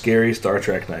Burton's Scary Star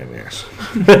Trek Nightmares.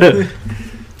 Then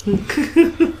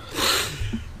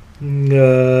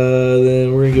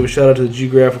we're going to give a shout out to the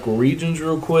geographical regions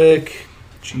real quick.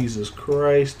 Jesus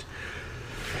Christ.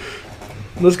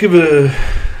 Let's give a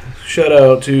shout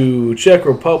out to Czech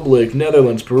Republic,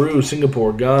 Netherlands, Peru,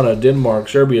 Singapore, Ghana, Denmark,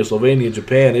 Serbia, Slovenia,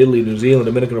 Japan, Italy, New Zealand,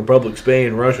 Dominican Republic,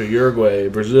 Spain, Russia, Uruguay,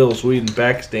 Brazil, Sweden,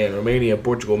 Pakistan, Romania,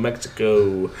 Portugal,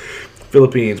 Mexico,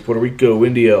 Philippines, Puerto Rico,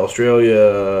 India,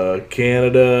 Australia,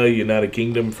 Canada, United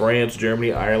Kingdom, France,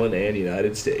 Germany, Ireland, and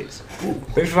United States.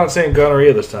 Thanks for not saying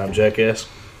gonorrhea this time, jackass.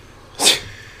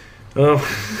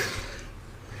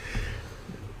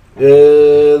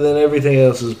 Then everything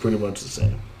else is pretty much the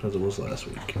same as it was last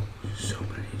week. So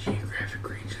many geographic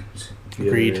regions.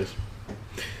 Agreed.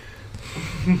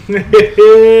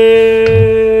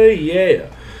 Yeah.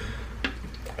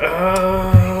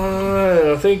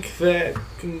 I think that.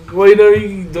 Well,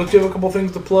 don't you have a couple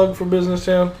things to plug for Business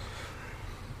Town?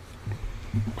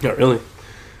 Not really.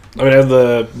 I mean, I have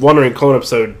the Wandering Clone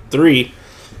episode 3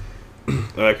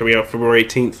 coming out February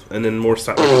 18th, and then more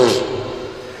stop motions.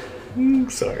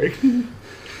 Sorry.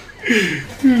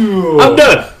 I'm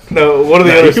done. No, what are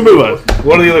the other? You can move on.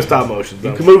 What are the other stop motions?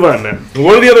 You can move on now.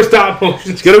 What are the other stop motions?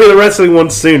 It's going to be the wrestling one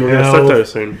soon. We're going to start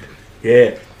those soon.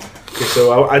 Yeah. Okay,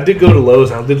 so I did go to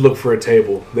Lowe's and I did look for a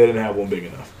table. They didn't have one big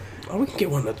enough. Oh, we can get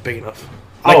one that's big enough.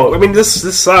 Oh, I mean, this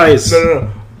size. No.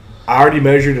 I already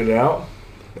measured it out.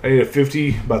 I need a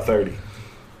 50 by 30.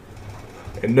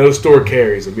 And no store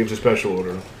carries. It'll be up to special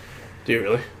order. Do you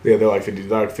really? Yeah, they're like $50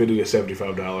 to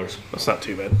 $75. That's not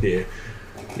too bad. Yeah.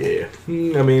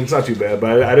 I mean, it's not too bad,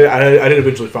 but I did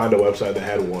eventually find a website that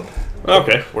had one.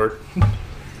 Okay, word.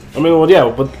 I mean, well, yeah,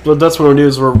 but that's what we're going to do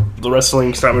is the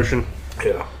wrestling stop motion.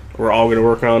 Yeah. We're all going to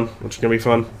work on, which is going to be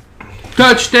fun.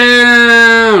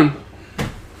 Touchdown!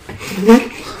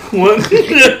 What?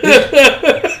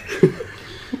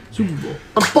 Super Bowl.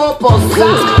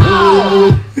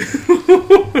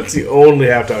 That's the only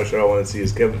halftime show I want to see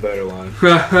is Kevin Federline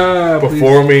Please.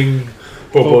 performing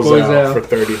Popo's Popo's out out for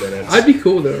 30 minutes. I'd be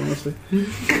cool though, honestly. He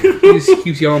just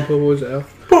keeps yelling Popo's out.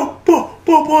 Popo!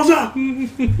 Popoza!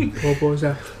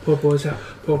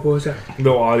 Popoza.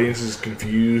 No audience is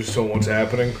confused on what's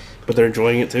happening. But they're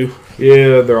enjoying it too.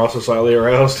 Yeah, they're also slightly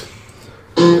aroused.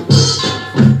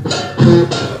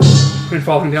 And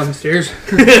falling down the stairs.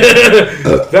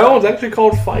 That one's actually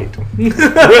called Fight. Really?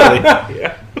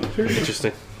 Yeah.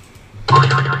 Interesting.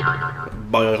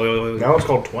 That one's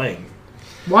called Twang.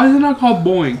 Why is it not called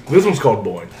boing? This one's called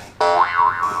Boing.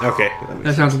 Okay.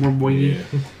 That sounds more boingy. Yeah.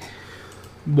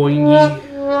 Boingy.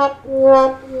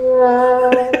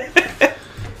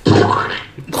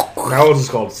 That one's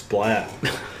called Splat.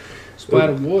 Splat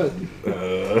of what?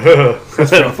 Let's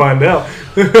try to find out.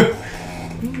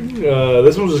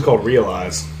 This one's just called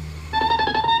Realize.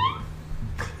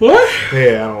 What?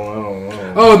 Yeah, I don't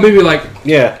know. Oh, maybe like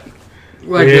Yeah.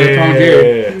 Tom and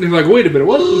Jerry. They're like, wait a minute,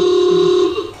 what?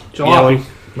 Yelling.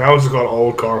 That one's just called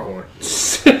Old Car Horn.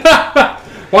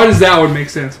 Why does that one make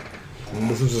sense? And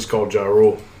this one's just called Ja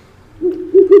Rule.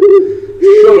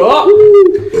 Shut up!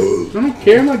 I don't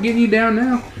care. I'm not getting you down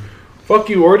now. Fuck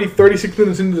you, already 36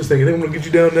 minutes into this thing. You think I'm gonna get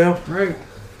you down now? Right.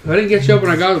 I didn't get you up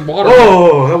when I got the water.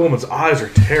 Oh, that woman's eyes are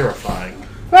terrifying.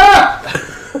 Ah!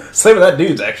 Same with that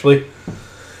dude's actually.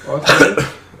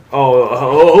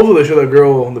 Hopefully they show that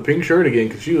girl in the pink shirt again,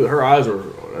 because her eyes are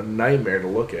a nightmare to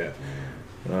look at.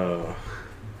 Oh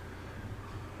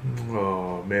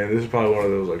man, this is probably one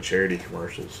of those like charity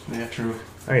commercials. Yeah, true.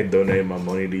 I ain't donating my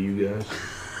money to you guys.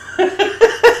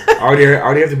 I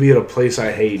already have to be at a place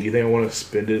I hate. Do you think I want to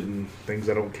spend it in things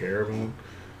I don't care about?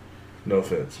 No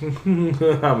offense.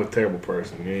 I'm a terrible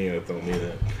person. You ain't gonna throw me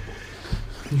that.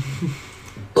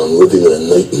 I'm living in a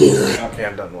nightmare. Okay,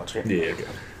 I'm done watching. Yeah, okay.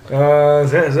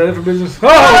 Is that it for business?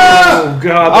 Oh,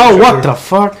 God. Oh, what the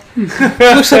fuck?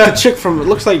 Looks like the chick from... It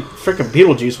looks like freaking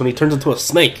Beetlejuice when he turns into a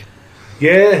snake.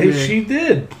 Yeah, she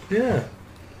did. Yeah.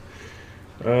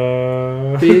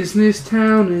 Business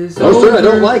Town is Oh, over. sir, I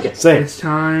don't like it. Same. It's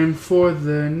time for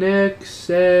the next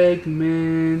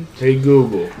segment. Hey,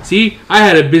 Google. See, I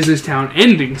had a Business Town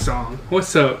ending song.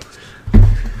 What's up?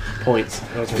 Points.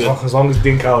 That was good. As long as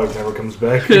Dean Collins never comes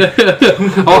back,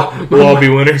 Oh, we'll all be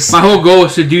winners. my whole goal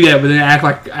was to do that, but then act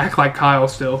like Kyle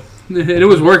still. And it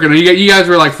was working. You guys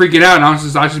were like freaking out, and I was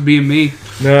just being me.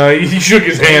 No, he shook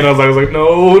his hand. I was like,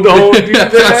 no, don't do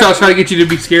That's why I that. was trying to get you to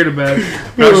be scared about it.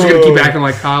 I was just gonna keep acting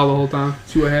like Kyle the whole time.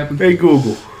 See what happens. Hey,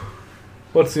 Google.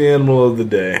 What's the animal of the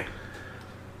day?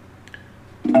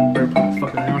 Better put the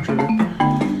fucking outro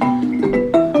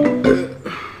there.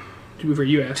 To be fair,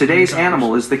 you asked. Today's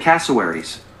animal is the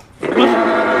cassowaries.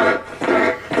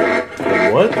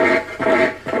 What?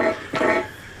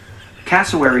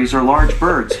 Cassowaries are large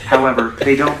birds, however,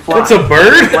 they don't fly. That's a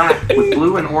bird? They're black with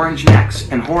blue and orange necks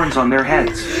and horns on their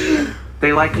heads.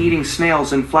 They like eating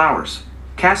snails and flowers.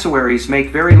 Cassowaries make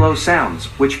very low sounds,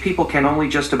 which people can only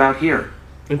just about hear.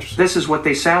 Interesting. This is what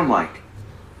they sound like.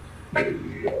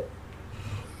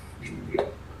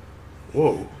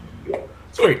 Whoa.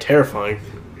 It's very terrifying.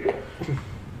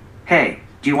 Hey,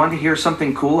 do you want to hear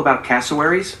something cool about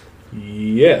cassowaries?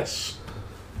 Yes.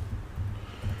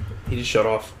 He just shut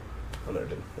off. Oh, there it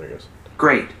did. There he goes.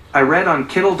 Great. I read on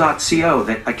Kittle.co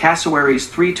that a cassowary's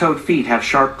three-toed feet have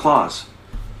sharp claws.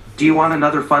 Do you want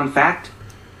another fun fact?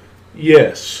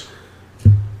 Yes.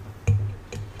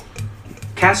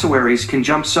 Cassowaries can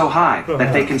jump so high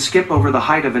that they can skip over the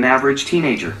height of an average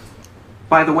teenager.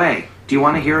 By the way, do you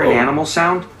want to hear an animal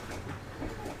sound?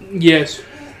 Yes.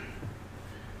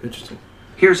 Interesting.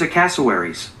 Here's a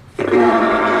cassowaries.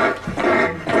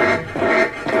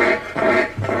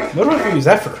 What do I use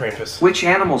that for Krampus? Which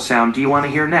animal sound do you want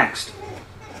to hear next?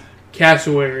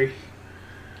 Cassowary.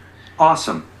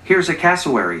 Awesome. Here's a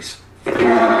cassowaries.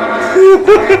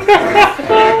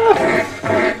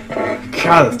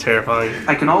 God, that's terrifying.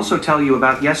 I can also tell you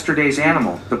about yesterday's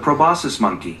animal, the proboscis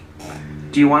monkey.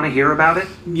 Do you want to hear about it?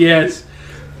 Yes.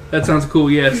 That sounds cool,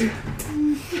 yes.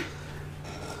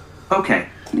 Okay.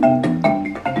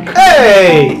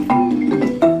 Hey!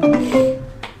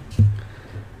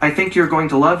 I think you're going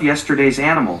to love yesterday's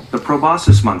animal, the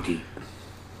proboscis monkey.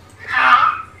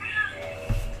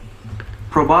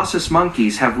 Proboscis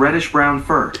monkeys have reddish-brown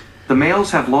fur. The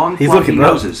males have long, He's floppy looking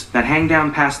up. noses that hang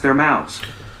down past their mouths.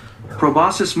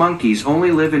 Proboscis monkeys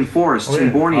only live in forests in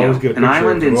I Borneo, always get a an picture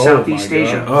island of in them. Oh Southeast my God.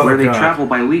 Asia, Oh, where they God. travel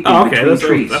by leaping Oh, okay, between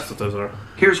trees. that's what those are.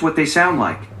 Here's what they sound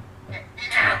like.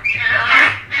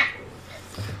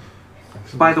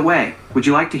 By the way, would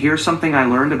you like to hear something I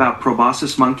learned about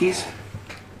proboscis monkeys?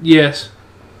 Yes.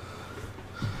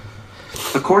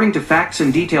 According to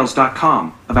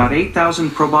factsanddetails.com, about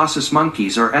 8,000 proboscis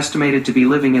monkeys are estimated to be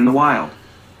living in the wild.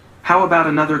 How about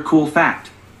another cool fact?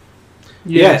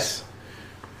 Yes.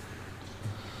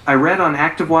 I I read on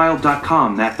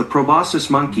ActiveWild.com that the proboscis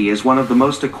monkey is one of the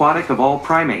most aquatic of all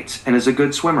primates and is a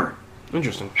good swimmer.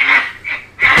 Interesting.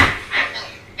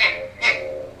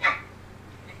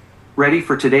 Ready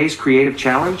for today's creative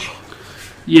challenge?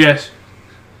 Yes.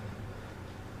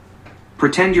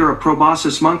 Pretend you're a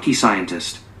proboscis monkey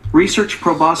scientist. Research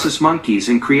proboscis monkeys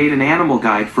and create an animal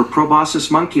guide for proboscis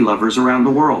monkey lovers around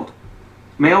the world.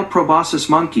 Male proboscis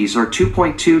monkeys are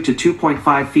 2.2 to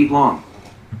 2.5 feet long.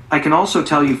 I can also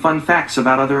tell you fun facts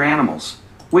about other animals.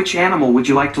 Which animal would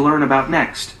you like to learn about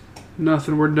next?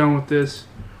 Nothing. We're done with this.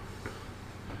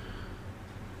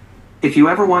 If you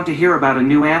ever want to hear about a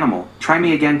new animal, try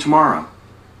me again tomorrow.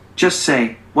 Just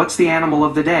say, what's the animal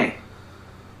of the day?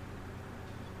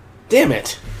 Damn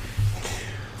it.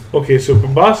 Okay, so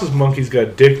proboscis monkeys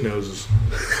got dick noses.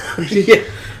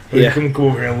 Yeah. Come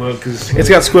over here and look, because It's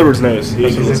got Squidward's nose.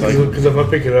 That's what it looks like. if I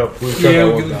pick it up, we'll try Yeah, that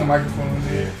we'll one get the time.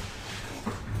 microphone.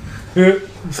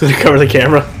 So to cover the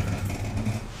camera.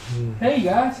 Hey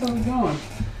guys, how's it going?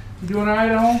 You doing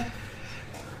alright at home?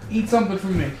 Eat something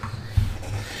from me.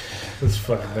 This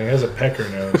fucking thing has a pecker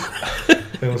nose.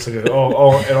 It looks like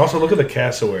and also look at the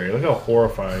cassowary. Look how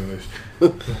horrifying this.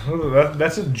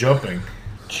 That's it jumping.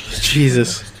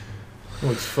 Jesus. It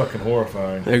looks fucking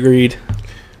horrifying. Agreed.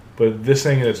 But this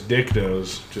thing in its dick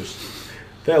nose,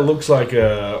 that looks like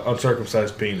a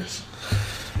uncircumcised penis.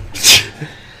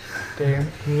 Damn.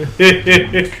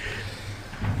 It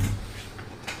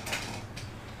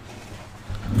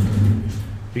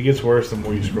gets worse the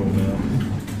more you scroll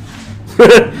down.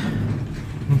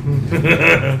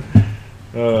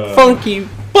 Funky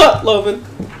butt loving.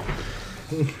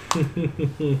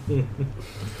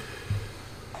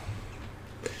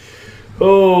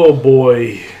 Oh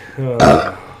boy.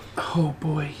 Oh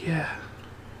boy, yeah.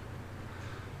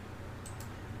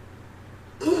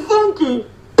 Funky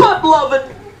butt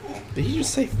loving. Did you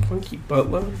just say funky butt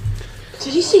loving?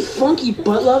 Did you say funky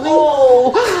butt loving?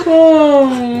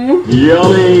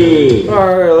 Yummy!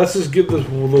 Alright, let's just get the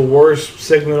worst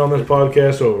segment on this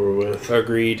podcast over with.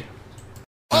 Agreed.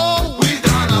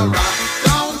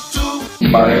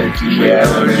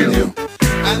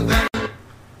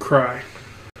 Cry.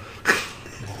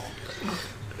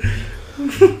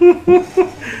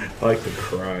 I like to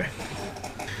cry.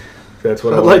 That's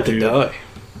what I'd like to die.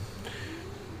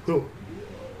 Oh,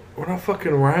 we're not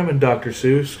fucking rhyming, Dr.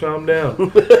 Seuss. Calm down.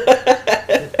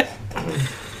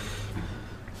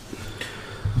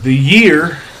 The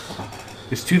year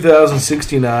is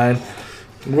 2069.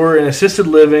 We're in assisted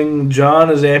living. John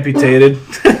is amputated.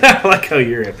 I like how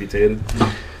you're amputated.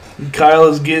 Kyle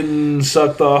is getting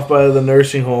sucked off by the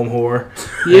nursing home whore.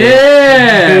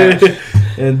 Yeah!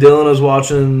 And Dylan is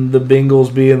watching the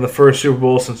Bengals be in the first Super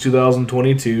Bowl since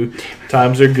 2022.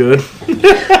 Times are good.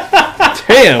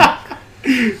 Damn.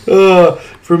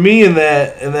 For me in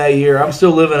that year, I'm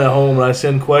still living at home, and I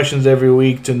send questions every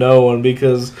week to no one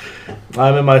because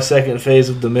I'm in my second phase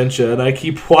of dementia, and I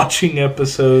keep watching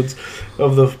episodes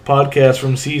of the podcast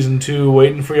from season 2,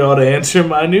 waiting for y'all to answer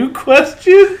my new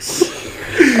questions.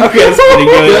 Okay, that's pretty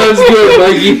good. That was good,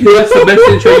 Mikey. That's the best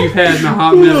intro you've had in a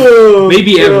hot minute. Oh,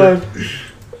 Maybe God. ever.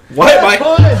 Why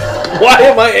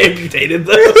am I amputated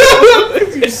though?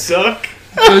 You suck.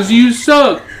 Because you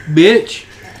suck, bitch.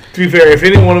 To be fair, if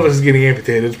any one of us is getting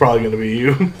amputated, it's probably going to be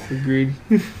you. Agreed.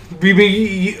 A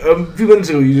few minutes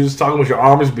ago, you were just talking about your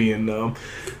arms being numb.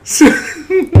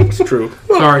 It's true.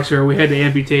 Sorry, sir. We had to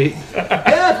amputate.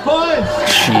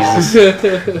 Jesus.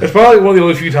 It's probably one of the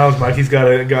only few times Mikey's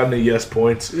gotten a yes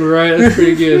points. Right, that's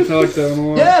pretty good. I like that one a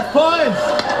lot. Yeah, fun.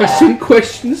 I sent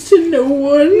questions to no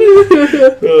one.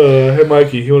 Hey,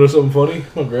 Mikey, you want to know something funny?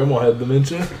 My grandma had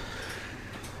dementia.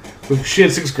 But she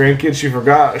had 6 grandkids. She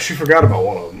forgot about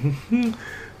one of them.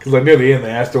 Because like near the end, they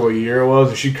asked her what year it was,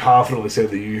 and she confidently said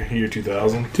the year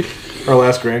 2000. Her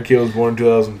last grandkid was born in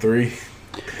 2003.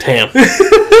 Damn.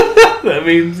 That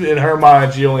means in her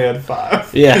mind, she only had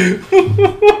 5. Yeah.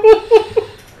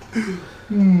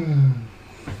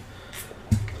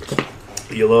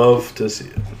 You love to see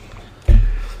it.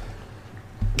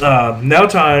 Now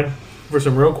time for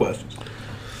some real questions.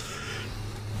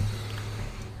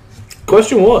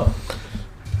 Question 1.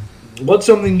 What's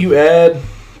something you would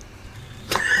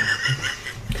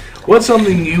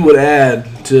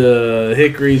add to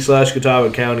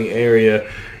Hickory/Catawba County area?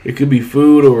 It could be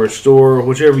food or a store,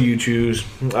 whichever you choose.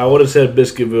 I would have said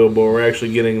Biscuitville, but we're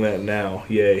actually getting that now.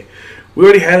 Yay. We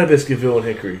already had a Biscuitville in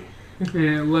Hickory.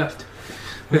 Yeah, it left.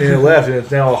 And it left, and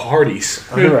it's now a Hardee's.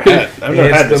 I've never had It's the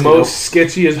Biscuitville. most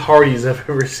sketchiest Hardee's I've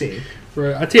ever seen.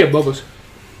 Right. I tell you, Bubba's.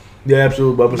 Yeah,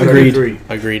 absolutely. Bubba's Agreed.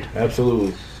 33. Agreed.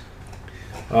 Absolutely.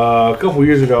 A couple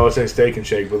years ago, I would say Steak and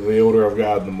Shake, but the older I've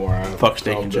gotten, the more I Fuck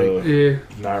Steak and Shake. Yeah.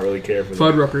 Not really care for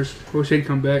Fuddruckers. Wish they'd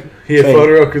come back. Yeah,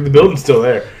 Fuddruckers. The building's still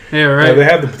there. Yeah, right. They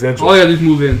have the potential. All I gotta do is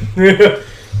move in.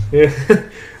 Yeah.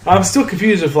 I'm still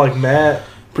confused if, like, Matt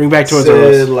Bring back Toys said, R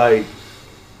Us. like,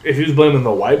 if he was blaming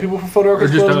the white people for Fuddruckers Or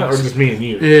just closing, us. or just me and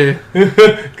you. Yeah.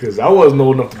 Because I wasn't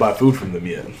old enough to buy food from them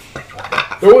yet.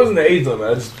 There wasn't an age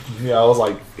limit. I was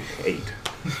like 8.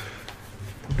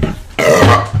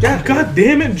 God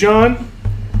damn it, John.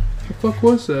 What the fuck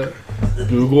was that?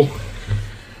 Google.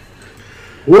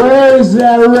 Where's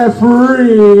that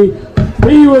referee?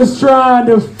 He was trying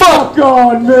to fuck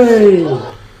on me.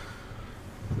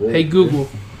 Hey, Google.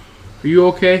 Are you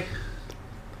okay?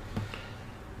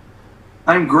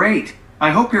 I'm great.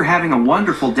 I hope you're having a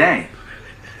wonderful day.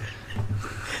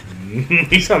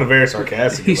 He sounded very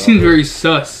sarcastic. He seems very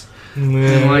sus. I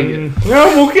didn't like it.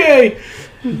 I'm okay.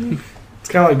 It's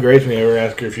kind of like Grace when you ever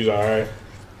ask her if she's alright.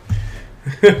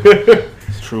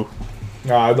 It's true.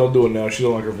 Nah, don't do it now. She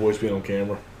don't like her voice being on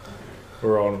camera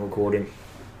or on recording.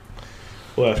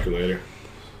 We'll ask her later.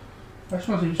 I just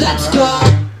want to see you turn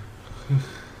around.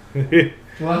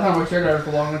 The last time I stared at her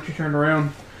for long enough, she turned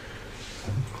around.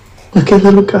 Look at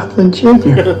little Goblin Jr.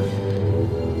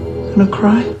 Gonna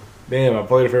cry? Damn, I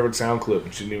played her favorite sound clip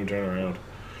and she didn't even turn around.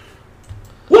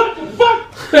 What the fuck?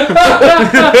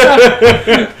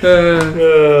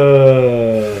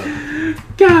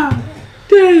 God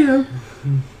damn.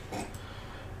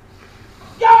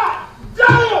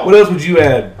 What else would you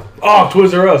add? Oh,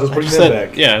 Toys R Us. Let's bring them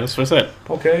back. Yeah, that's what I said.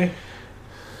 Okay.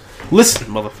 Listen,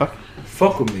 motherfucker.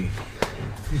 Fuck with me.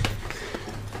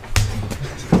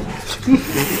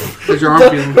 How's your arm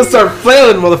feeling? Let's start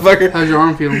flailing, motherfucker. How's your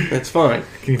arm feeling? It's fine.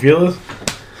 Can you feel this?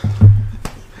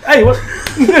 Hey, what?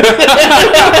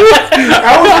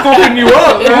 I was fucking you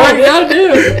up, man.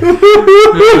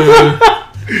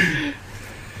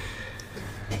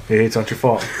 Hey, it's not your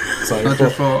fault. It's not your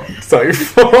fault. It's not your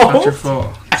fault. Not your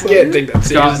fault. I can't take that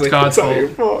seriously. God's It's not your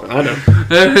fault. fault. I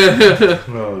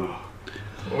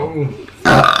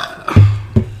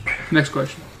know. Next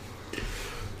question.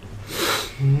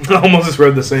 I almost just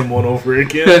read the same one over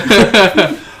again.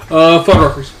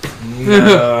 Fuddruckers.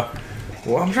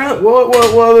 Well, I'm trying.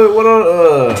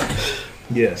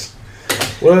 Yes.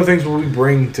 What other things will we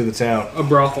bring to the town? A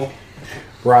brothel.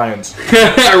 Ryan's.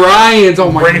 Ryan's.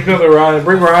 Oh my. Bring another Ryan.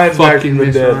 Bring Ryan's back Fucking from the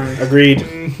miss dead. Ryan. Agreed.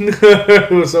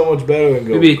 It was so much better than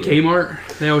Maybe a Gold.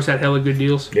 Kmart. They always had hella good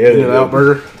deals. Yeah, they In-N-Out did.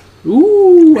 Burger.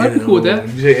 Ooh, I'd be cool with that.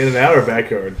 Did you say In-N-Out or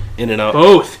Backyard? In-N-Out.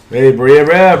 Both. Hey, bring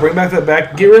back that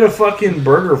back. Get rid of fucking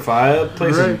Burger Fi. That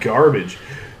place Right. is garbage.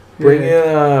 Bring in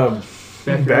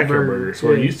Backyard Backyard Burger. Burger. That's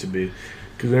what it Yeah. used to be.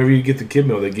 Because whenever you get the kid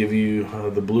meal, they give you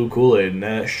the blue Kool-Aid, and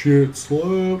that shit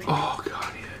slapped. Oh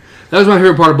god, yeah. That was my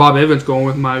favorite part of Bob Evans going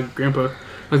with my grandpa.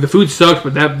 Like the food sucked,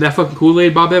 but that fucking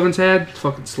Kool-Aid Bob Evans had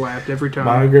fucking slapped every time.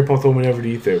 My grandpa told me never to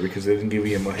eat there because they didn't give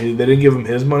him they didn't give him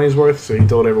his money's worth, so he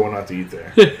told everyone not to eat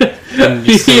there.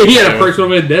 he had a personal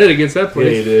vendetta against that Yeah,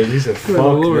 place. he did. He said, "Fuck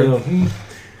Lord. them."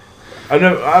 I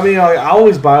know. I mean, I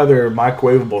always buy their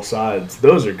microwavable sides.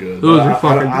 Those are good. Those but are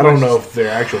fucking I don't delicious. know if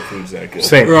their actual food's that good.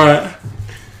 Same. Right.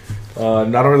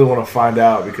 And I don't really want to find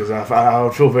out because I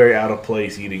would feel very out of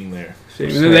place eating there.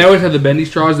 And then they always had the bendy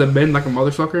straws that bend like a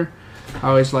motherfucker. I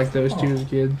always liked those too as a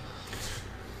kid.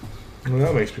 Well,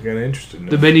 that makes me kind of interested.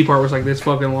 The bendy part was like this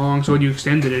fucking long, so when you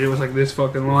extended it, it was like this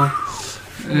fucking long.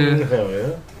 Hell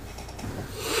yeah.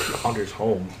 Andre's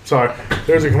home. Sorry,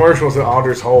 there's a commercial that said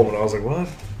Andre's home, and I was like, what?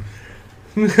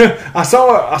 I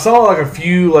saw like a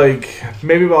few, like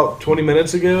maybe about 20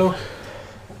 minutes ago,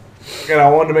 and I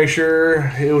wanted to make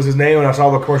sure it was his name, and I saw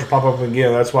the commercial pop up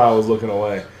again. That's why I was looking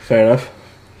away. Fair enough.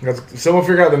 Someone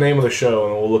figure out the name of the show,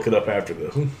 and we'll look it up after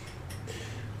this.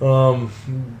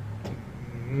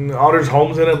 Andre's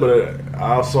home's in it, but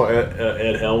I also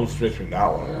Ed Helms makes me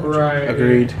not want to watch it. Right.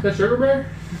 Agreed. Is that Sugar Bear?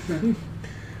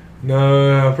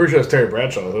 No, I'm pretty sure it's Terry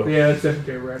Bradshaw though. Yeah, that's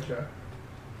definitely Bradshaw.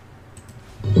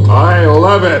 I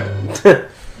love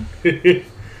it.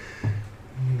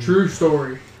 True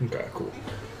story. Okay, cool.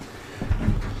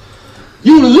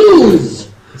 You lose!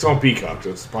 It's on Peacock, so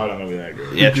it's probably not gonna be that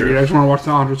good. Yeah, Dude, true. I just want to watch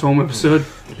the Andre's Home episode.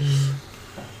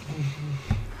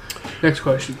 Next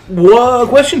question. Well,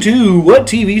 question 2. What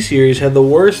TV series had the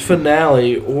worst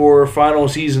finale or final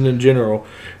season in general?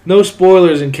 No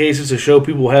spoilers in case it's a show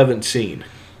people haven't seen.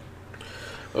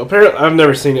 Well, apparently, I've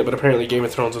never seen it, but apparently Game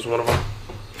of Thrones is one of them.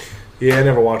 Yeah, I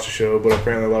never watched the show, but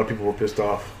apparently a lot of people were pissed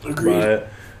off by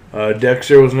it.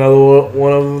 Dexter was another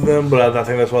one of them, but I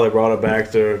think that's why they brought it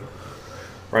back to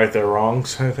right their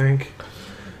wrongs, I think.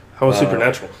 How was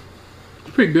Supernatural?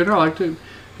 It's pretty good. I liked it.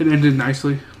 It ended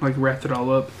nicely. Like, wrapped it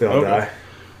all up. They all die.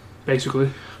 basically.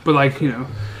 But like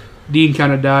Dean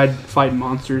kind of died fighting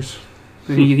monsters,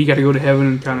 and he got to go to heaven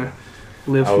and kind of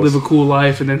live a cool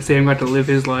life, and then Sam got to live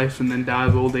his life and then die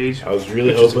of old age. I was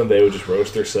really hoping they would just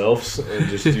roast themselves and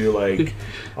just do like,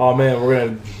 oh man, we're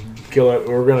gonna kill it.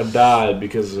 We're gonna die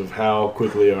because of how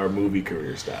quickly our movie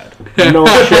careers died. You know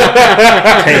what show?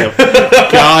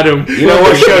 Damn, got him. You know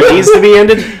what show needs to be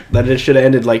ended? That it should have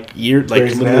ended like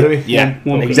Grey's Anatomy? Yeah,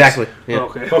 One exactly. Yeah.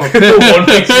 Okay. One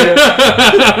Piece.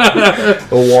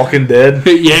 The Walking Dead.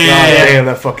 Yeah. Oh, damn,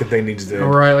 that fucking thing needs to end.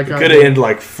 All right, like Could have ended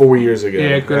like 4 years ago.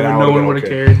 Yeah, and I no one would have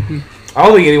cared. I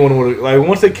don't think anyone would have. Like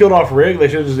once they killed off Rick, they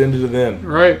should have just ended it then.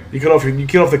 Right. You kill off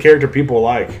the character people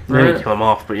like. They didn't kill him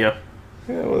off, but yeah.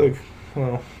 Yeah,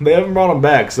 well, they haven't brought him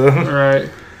back, so. Right.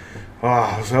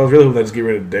 Oh, so I was really hoping they'd just get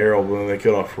rid of Daryl when they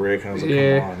killed off Rick. I was like,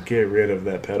 Yeah. come on, get rid of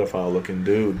that pedophile-looking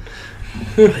dude.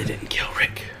 They didn't kill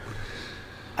Rick.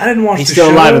 I didn't watch He's the still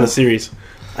show. alive in the series.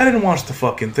 I didn't watch the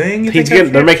fucking thing.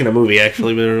 They're making a movie,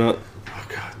 actually, believe it or not. Oh,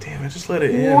 god damn it. Just let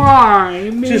it end. Why,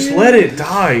 man? Just let it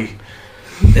die.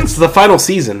 It's the final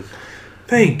season.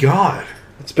 Thank God.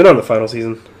 It's been on the final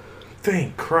season.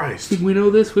 Thank Christ. We know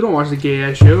this. We don't watch the gay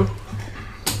ass show.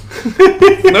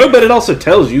 No, but it also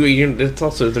tells you. It's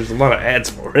also there's a lot of ads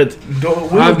for it.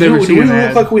 I've never seen we an look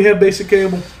ad. like we have basic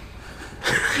cable?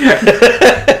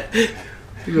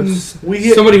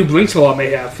 Somebody who blinks a lot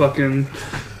may have fucking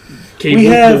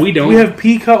cable, but we don't. We have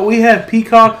Peacock. We have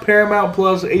Peacock, Paramount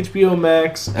Plus, HBO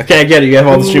Max. Okay, I get it. You have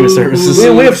all the streaming services.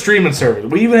 We have streaming service.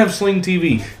 We even have Sling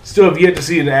TV. Still have yet to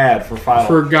see an ad for final.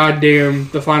 For goddamn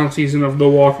the final season of The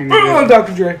Walking Dead.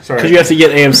 Dr. Dre. Sorry. Because you have to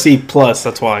get AMC Plus.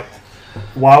 That's why.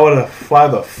 Why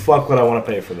the fuck would I want to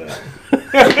pay for that?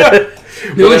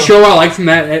 The only show I like from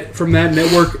that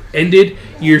network ended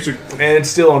years ago. And it's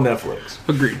still on Netflix.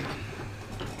 Agreed.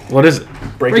 What is it?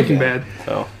 Breaking Bad.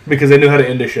 Oh. Because they knew how to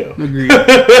end a show. Agreed.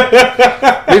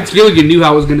 Vince Gilligan knew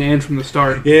how it was going to end from the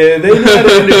start. Yeah, they knew how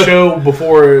to end a show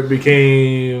before it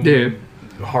became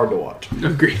hard to watch.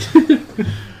 Agreed.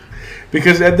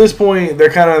 Because at this point, they're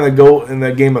kind of in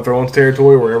that Game of Thrones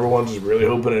territory where everyone's just really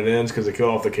hoping it ends because they kill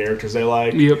off the characters they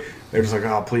like. Yep. They're just like,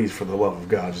 oh, please, for the love of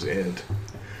God, just end.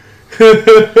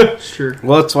 Sure.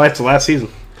 Well, that's why it's the last season.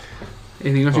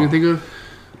 Anything else you can think of?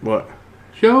 What?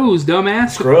 Shows,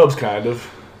 dumbass. Scrubs, kind of.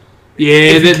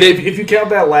 Yeah, if you count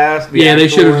that last... they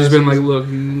should have just been like, look,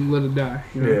 let it die.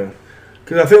 You know? Yeah.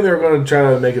 Because I think they were going to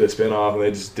try to make it a spinoff, and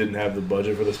they just didn't have the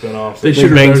budget for the spinoff. So They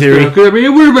should have Bang Theory. I mean, it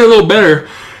would have been a little better.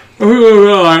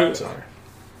 Sorry.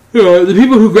 The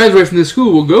people who graduate from this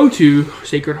school will go to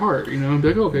Sacred Heart, be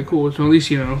like, okay, cool. So at least,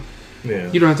 Yeah.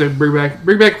 you don't have to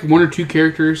bring back one or two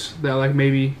characters that, like,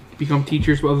 maybe become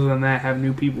teachers, but other than that, have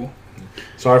new people.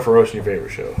 Sorry for roasting your favorite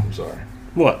show. I'm sorry.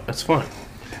 What? That's fine.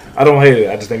 I don't hate it.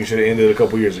 I just think it should have ended a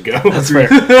couple years ago. That's fair.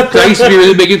 'Cause I used to be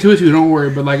really big into it too, don't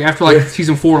worry. But, like, after, like,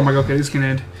 season 4, I'm like, okay, this can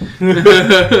end.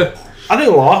 I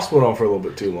think Lost went on for a little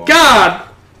bit too long. God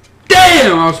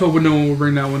damn! I was hoping no one would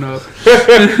bring that one up.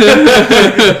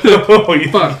 Oh, you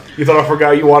thought I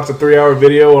forgot you watched a 3-hour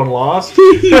video on Lost?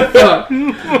 Fuck.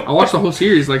 I watched the whole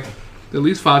series, like, at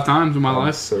least 5 times in my I'm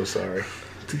life. so sorry.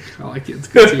 I like it. It's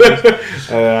a good series.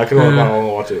 I can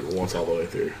only watch it once all the way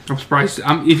through. I'm surprised.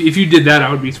 If you did that, I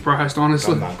would be surprised,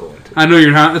 honestly. I'm not going to. I know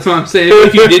you're not. That's what I'm saying.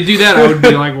 If you did do that, I would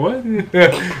be like, what?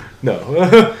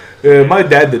 No. My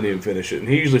dad didn't even finish it, and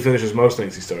he usually finishes most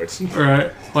things he starts,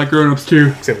 Alright. Like Grown Ups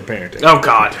too. except for parenting. Oh,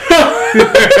 God.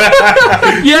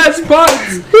 Yes,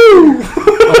 buds!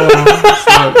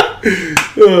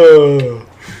 Oh.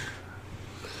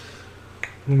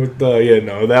 But,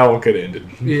 no, that one could have ended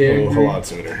a lot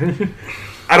sooner.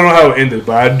 I don't know how it ended,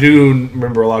 but I do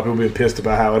remember a lot of people being pissed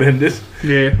about how it ended.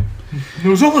 Yeah. It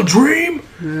was all a dream?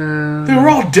 They were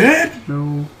all dead?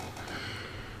 No.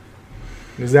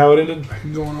 Is that how it ended? I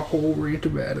can go on a whole rant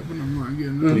about it, but I'm not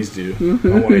getting it. Please do. I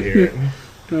want to hear it.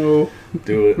 No.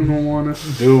 Do it. I don't want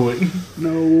to. Do it.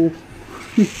 No.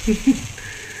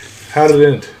 How did it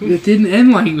end? It didn't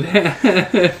end like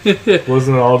that.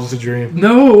 Wasn't it all just a dream?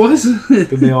 No, it wasn't.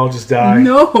 Didn't they all just die?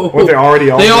 No. Weren't they already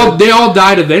all They all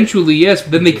died eventually, yes,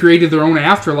 but then they created their own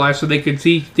afterlife so they could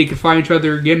find each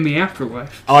other again in the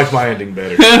afterlife. I like my ending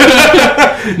better.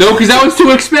 No, because that was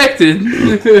too expected.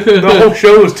 The whole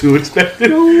show was too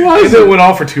expected. It It went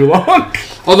on for too long.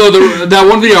 Although that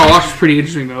one video I watched was pretty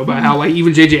interesting though, about how like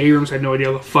even J.J. Abrams had no idea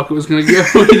how the fuck it was gonna go.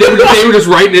 they were just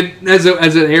writing it as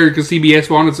it aired because CBS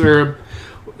wanted or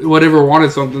whatever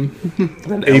wanted something.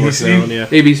 ABC, yeah.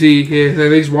 ABC, yeah,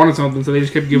 they just wanted something, so they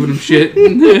just kept giving them shit.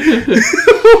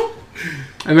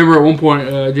 I remember at one point,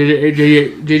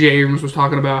 J.J. Abrams was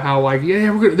talking about how, like,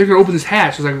 yeah, they're gonna open this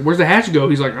hatch. I was like, where's the hatch go?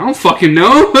 He's like, I don't fucking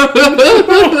know.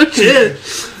 Shit,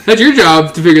 that's your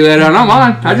job to figure that out, not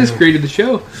mine. I just created the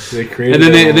show. They created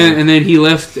and then he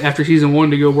left after season 1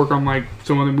 to go work on like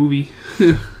some other movie.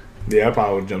 Yeah, I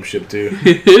probably would jump ship too.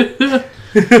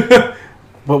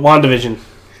 But WandaVision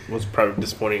was probably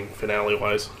disappointing finale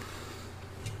wise.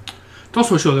 It's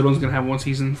also a show that one's gonna have one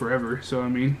season forever. So I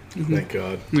mean, Thank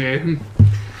God. yeah.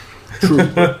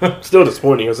 True. Still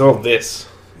disappointing. It was all this.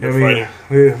 I mean,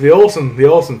 the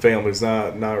Olsen family's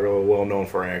not really well known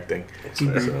for acting,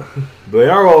 so. But they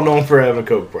are well known for having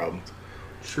coke problems.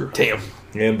 Sure. Damn.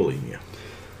 And bulimia.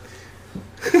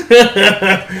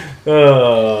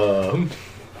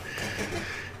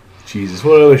 Jesus,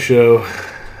 what other show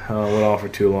went on for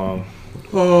too long?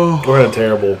 Oh, We had a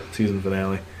terrible season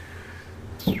finale.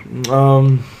 You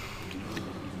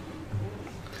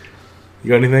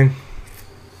got anything?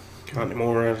 Not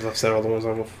anymore. I've said all the ones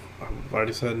I've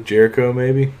already said. Jericho,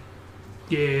 maybe?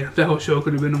 yeah. That whole show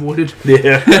could have been avoided.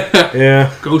 Yeah.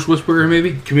 Yeah. Ghost Whisperer,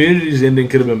 maybe. Community's ending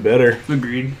could have been better.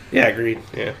 Agreed. Yeah, agreed.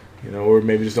 Yeah. You know, or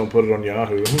maybe just don't put it on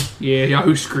Yahoo. Yeah,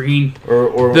 Yahoo Screen.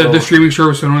 Or The streaming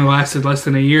service only lasted less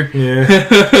than a year.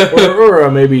 Yeah. or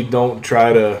maybe don't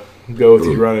try to go with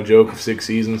the run a joke of 6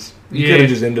 seasons. You could have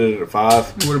just ended it at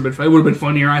 5. It would have been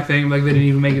funnier, I think. Like they didn't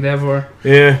even make it that far.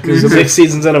 Yeah, because 6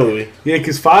 seasons in a movie. Yeah,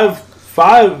 because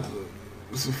Five's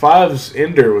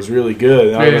ender was really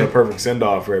good. That would have been a perfect send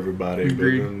off for everybody.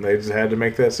 Agreed. But then they just had to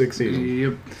make that 6th season.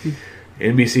 Yep.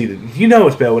 NBC didn't. You know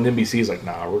it's bad when NBC's like,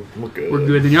 nah, we're good. We're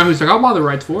good. Then Yahoo's like, I'll buy the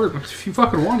rights for it. Like, if you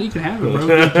fucking want it, you can have it, bro.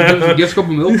 Get a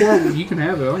couple mil for it, you can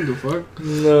have it. I don't give a fuck.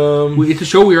 It's a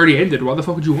show we already ended. Why the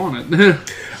fuck would you want it?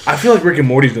 I feel like Rick and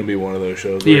Morty's gonna be one of those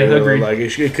shows. Yeah, agreed. Like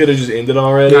it could have just ended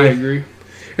already. I agree.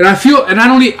 And I feel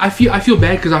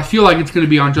bad because I feel like it's going to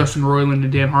be on Justin Roiland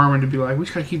and Dan Harmon to be like, we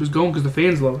just got to keep this going because the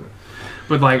fans love it.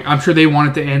 But like, I'm sure they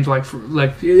want it to end like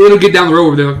it'll get down the road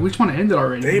where they're like, we just want to end it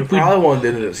already. They probably wanted to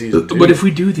end it at season 2. But if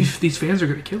we do, these fans are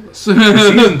going to kill us. Season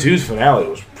 2's finale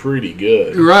was pretty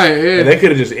good, right? Yeah. And they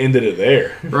could have just ended it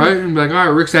there, right? And be like, all right,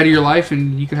 Rick's out of your life,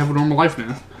 and you can have a normal life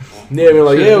now. Yeah, I mean,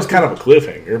 like, it was kind of a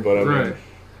cliffhanger, but I mean, right?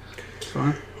 It's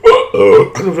fine.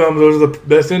 Sometimes those are the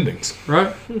best endings,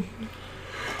 right?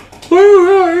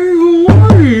 Why?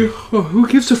 Who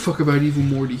gives a fuck about Evil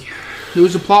Morty? It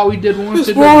was a plot we did once.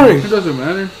 It's boring. It doesn't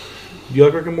matter. Do you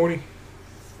like Rick and Morty?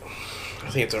 I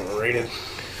think it's overrated.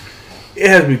 It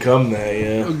has become that,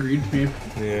 yeah. Agreed.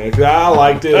 Yeah, 'cause I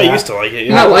liked it. I used to like it.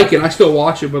 Yeah. I like it. I still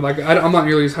watch it, but like I'm not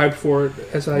nearly as hyped for it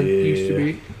as I used to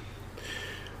be.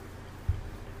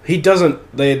 He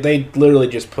doesn't. They literally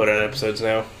just put out episodes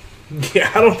now.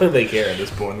 Yeah, I don't think they care at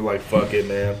this point. They're like, fuck it,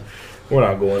 man. We're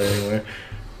not going anywhere.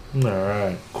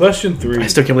 Alright. Question 3. I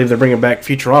still can't believe they're bringing back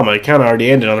Futurama. It kind of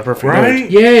already ended on a perfect note.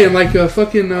 Yeah, and like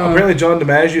fucking... apparently John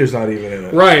DiMaggio's not even in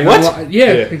it. Right. What?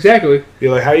 Yeah, exactly.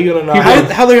 You're like, how are you going to not...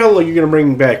 How the hell are you going to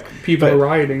bring back... People are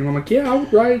rioting. And I'm like, yeah, I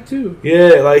would riot too.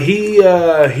 Yeah, like he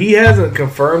hasn't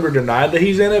confirmed or denied that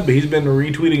he's in it, but he's been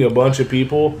retweeting a bunch of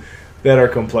people that are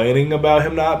complaining about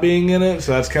him not being in it,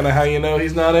 so that's kind of how you know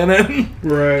he's not in it.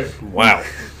 Right. Wow.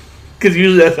 Because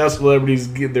usually that's how celebrities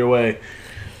get their way.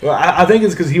 Well, I think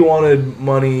it's because he wanted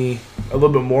money, a little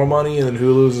bit more money, and then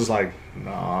Hulu's just like,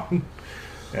 nah.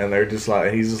 And they're just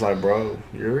like, he's just like, bro,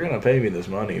 you're going to pay me this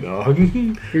money, dog.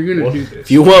 You're going to do this.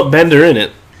 If you want Bender in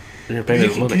it, you're going to pay me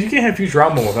this money. You can't have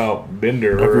Futurama without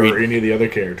Bender or any of the other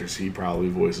characters he probably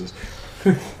voices.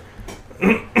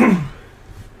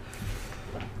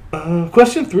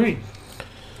 Question 3.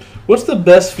 What's the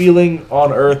best feeling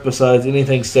on earth besides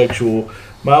anything sexual?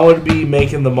 Mine would be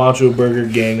making the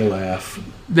MachoBurger gang laugh.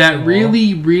 That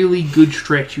really, really good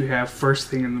stretch you have first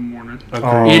thing in the morning.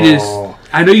 Okay. It is.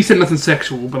 I know you said nothing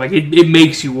sexual, but like it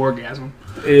makes you orgasm.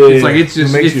 It's like it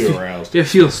makes you aroused. It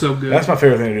feels so good. That's my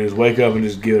favorite thing to do is wake up and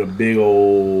just get a big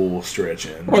old stretch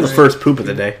in. Or the first poop of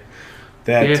the day.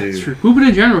 That yeah, too. It's true. Pooping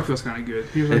in general feels kind of good.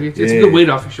 It's a good weight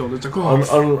off your shoulders. It's like,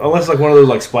 unless like one of those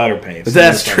like splatter paints.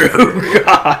 That's true.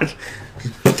 God.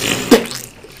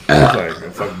 It's like a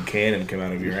fucking cannon come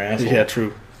out of your asshole. Yeah,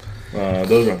 true.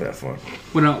 Those aren't that fun.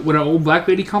 When an old black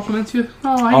lady compliments you,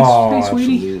 hey,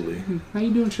 sweetie, absolutely. How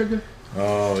you doing, sugar?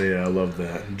 Oh yeah, I love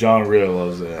that. John really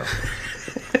loves that.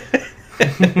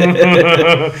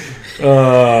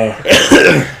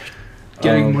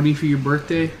 Getting money for your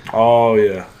birthday. Oh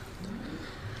yeah.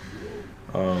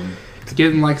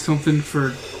 Getting like something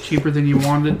for cheaper than you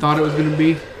thought it was gonna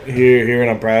be. Here, and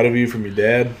I'm proud of you from your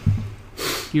dad.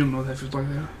 You don't know that feels like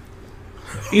that.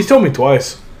 He's told me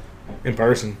twice, in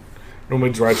person.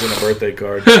 Normally just writes in a birthday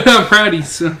card. I'm proud of you,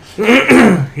 son.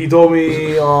 He told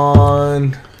me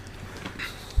on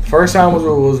First time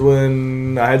was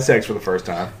when I had sex for the first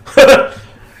time.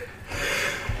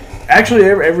 Actually,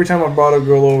 every time I brought a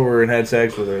girl over and had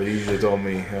sex with her, he usually told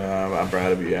me, I'm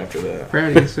proud of you after that.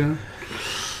 Proud of you, son.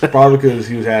 Probably because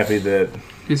he was happy that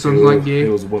His son's like gay. it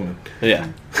was a woman.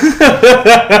 Yeah.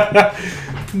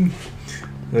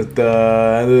 And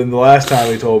then the last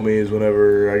time he told me is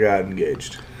whenever I got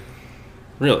engaged.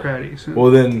 Really? Proud of you, son.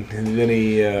 Well, then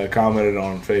he commented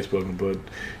on Facebook and put,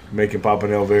 making Papa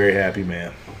Nell very happy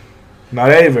man. Not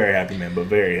a very happy man, but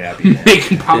very happy man.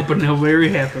 Making Papa Nell very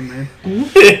happy, man.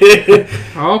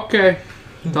 Okay.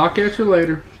 Talk at you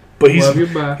later. But he's Love you,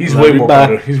 bye. he's Love way you, more bye.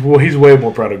 proud of, he's way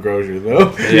more proud of Grozier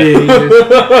though. Yeah, he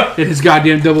is. And his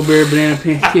goddamn double berry banana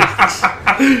pancakes.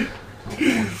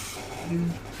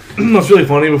 It's really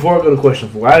funny. Before I go to question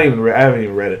 4, I haven't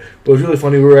even read it, but it was really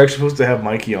funny. We were actually supposed to have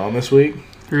Mikey on this week,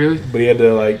 Really? but he had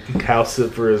to like house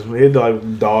sit for his. He had to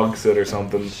like dog sit or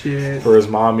something Shit. for his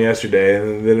mom yesterday,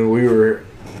 and then we were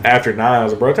after 9. I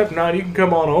was like, bro, it's after 9. You can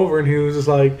come on over, and he was just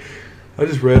like, I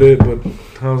just read it, but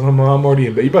I'm already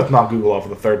in bed. You about to knock Google off for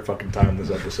the 3rd fucking time this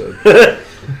episode.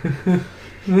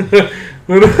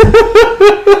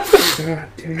 God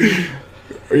damn.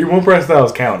 Are you more impressed that I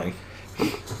was counting?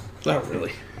 Not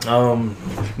really.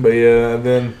 But yeah, and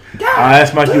then I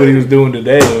asked Mikey what he was doing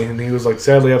today, and he was like,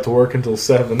 sadly I have to work until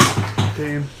 7.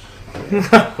 Damn.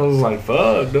 I was like,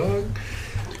 fuck, dog.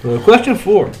 Question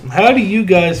 4. How do you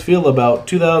guys feel about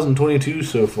 2022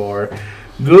 so far?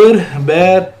 Good,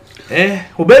 bad,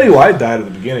 Well, Betty White died at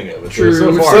the beginning of it. True,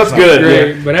 so which far, that's it's not good.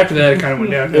 Great, but after that, it kind of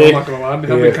went downhill. I'm not gonna lie. I've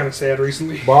been kind of sad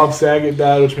recently. Bob Saget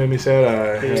died, which made me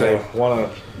sad. I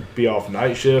want to be off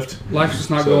night shift. Life's just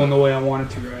not going the way I want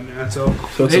it to right now. So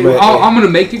it's hey, I'm gonna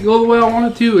make it go the way I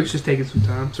want it to. It's just taking some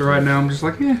time. So right now, I'm just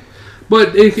like, yeah.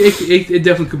 But it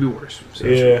definitely could be worse. So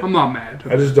Yeah. I'm not mad.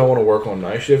 I just don't want to work on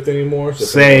night shift anymore. So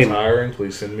Same. if anyone's hiring,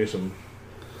 please send me some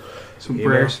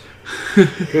prayers.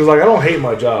 Because like I don't hate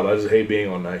my job, I just hate being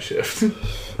on night shift.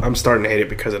 I'm starting to hate it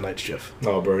because of night shift.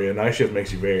 Oh, bro, yeah, night shift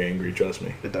makes you very angry. Trust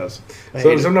me. It does.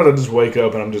 So sometimes I just wake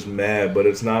up and I'm just mad, but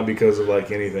it's not because of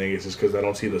like anything. It's just because I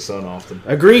don't see the sun often.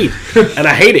 Agreed. And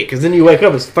I hate it because then you wake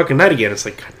up, it's fucking night again. It's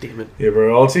like, god damn it. Yeah,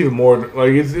 bro. It's even more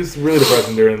like it's really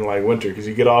depressing during like winter because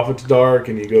you get off, it's dark,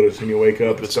 and you go to and you wake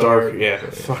up, it's dark. Yeah,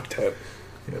 fuck that.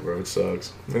 Yeah, bro, it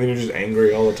sucks. And then you're just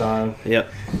angry all the time.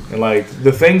 Yep. And like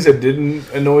the things that didn't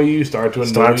annoy you start to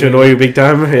annoy you big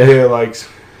time. Yeah, like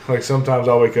sometimes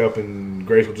I'll wake up and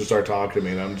Grace will just start talking to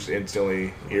me, and I'm just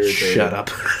instantly irritated. Shut up.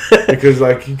 because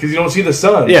you don't see the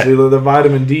sun. Yeah. So the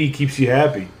vitamin D keeps you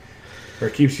happy, or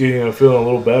keeps you feeling a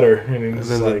little better. And it's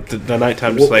then like the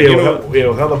nighttime just like without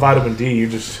the vitamin D, you're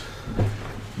just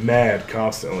mad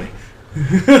constantly.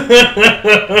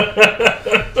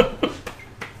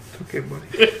 Okay, buddy.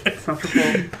 It's not your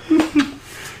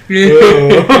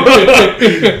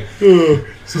fault.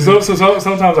 So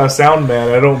sometimes I sound mad.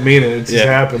 I don't mean it. It just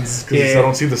happens because I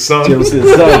don't see the sun.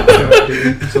 God,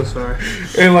 dude, I'm so sorry.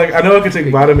 And like I know I can take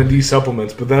vitamin D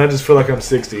supplements, but then I just feel like I'm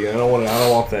 60. I don't want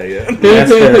that yet. That's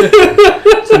fair.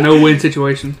 It's a no-win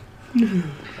situation. And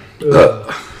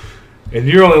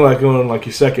you're only like going like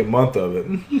your 2nd month of it.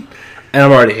 And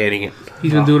I'm already hating it.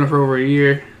 He's been doing it for over a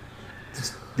year.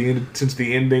 Since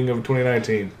the ending of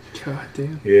 2019. God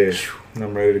damn. Yeah,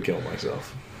 I'm ready to kill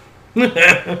myself.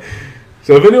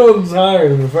 So if anyone's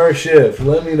hiring for first shift,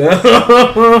 let me know.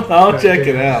 I'll check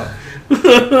it out.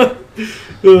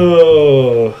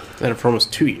 And for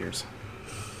almost 2 years.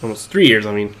 Almost 3 years,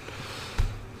 I mean.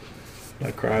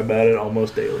 I cry about it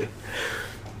almost daily.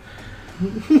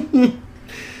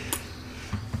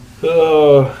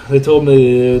 They told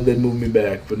me they'd move me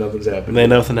back, but nothing's happened.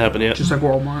 Nothing happened yet. Just like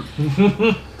Walmart.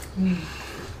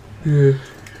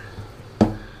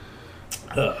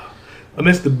 I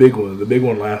missed the big one. The big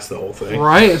one lasts the whole thing.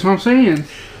 Right, that's what I'm saying.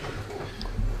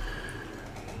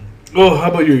 Oh, how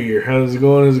about your year? How's it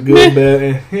going? Is it good,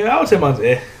 bad? Yeah, I would say mine's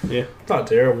Yeah, it's not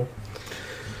terrible.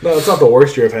 No, it's not the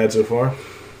worst year I've had so far.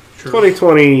 True.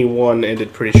 2021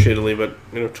 ended pretty shittily, but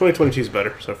 2022 is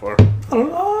better so far. I don't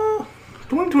know.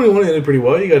 2021 ended pretty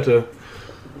well.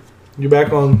 You're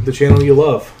back on the channel you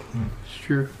love. It's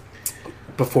true.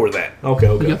 Before that. Okay.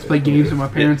 We got to play games at my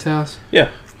parents' house. Yeah.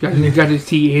 You got to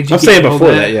see Angie. I'm saying before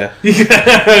that, yeah.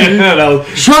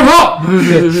 Shut up!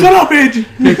 Shut up, Angie!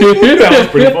 That was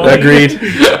pretty funny. Agreed.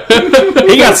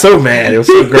 He got so mad. It was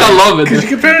so great. I love it. Because you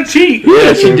kept trying to cheat.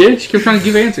 Yeah, she did. She kept trying to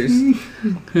give answers.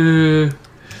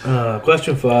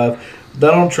 Question 5.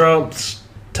 Donald Trump's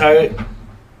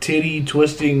titty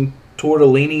twisting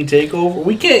tortellini takeover.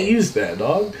 We can't use that,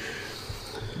 dog.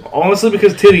 Honestly,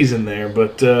 because titty's in there,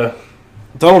 but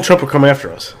Donald Trump will come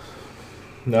after us.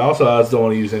 no, also I just don't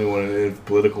want to use anyone in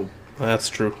political That's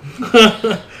true.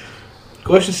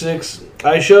 Question 6.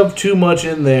 I shoved too much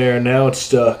in there, and now it's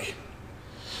stuck.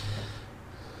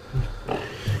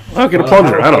 I'll get a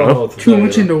plunger. I don't know. Too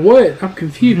much into what? I'm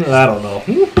confused. I don't know.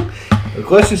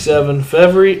 Question 7.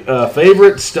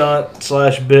 Favorite stunt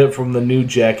 / bit from the new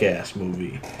Jackass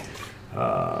movie.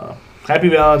 Happy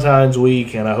Valentine's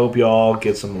Week, and I hope you all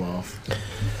get some love.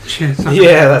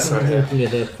 Yeah, that's not it.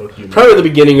 Yeah, fuck you. Probably the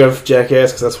beginning of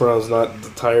Jackass, because that's when I was not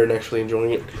tired and actually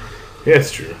enjoying it. Yeah,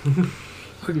 it's true.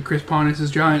 Fucking Chris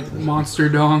Pontius' giant monster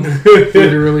dong.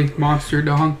 Literally, monster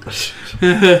dong.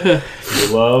 We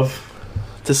love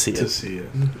To see to it. see it.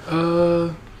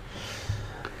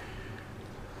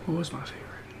 What was my favorite?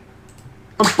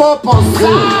 Or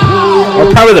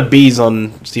probably the bees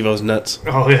on Steve-O's nuts.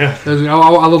 Oh, yeah.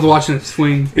 I love watching it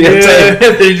swing.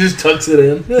 Yeah, he just tucks it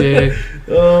in. Yeah.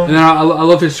 And then I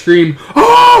love his scream.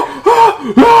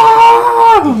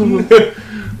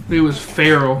 It was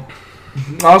feral.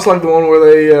 I also like the one where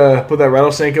they put that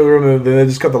rattlesnake in the room and then they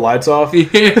just cut the lights off. Yeah.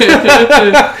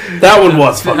 That one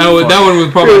was fun. That one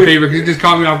was probably my favorite because it just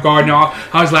caught me off guard. No,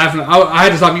 I was laughing. I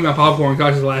had to stop eating my popcorn because I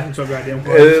was just laughing so goddamn And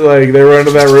hard. then, like, they run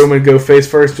into that room and go face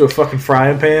first to a fucking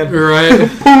frying pan. Right.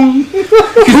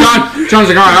 John's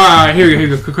like, all right, here you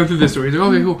go. Come through this door. He's like,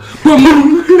 okay, cool.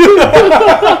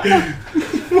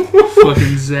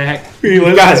 Fucking Zach. He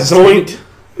got zoinked.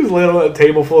 He was laying on that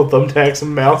table full of thumbtacks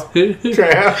and mouth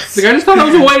traps. Like, I just thought that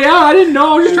was a way out. I didn't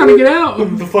know. I was just trying to get out.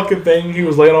 The fucking thing he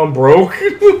was laying on broke.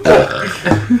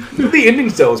 The ending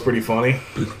still was pretty funny.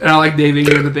 And I like David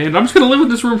here at the end. I'm just going to live with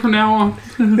this room from now on.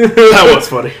 That was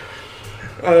funny.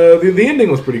 The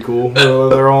ending was pretty cool.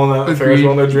 They're all in that Ferris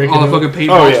wheel and they're drinking. All the fucking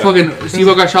paintballs. Oh, yeah. Fucking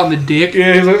Steve-O got shot in the dick.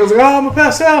 Yeah, he's like, I was like, oh, I'm gonna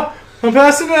pass out. I'm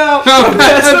passing out. I'm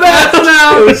passing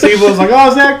out. And Steve was like,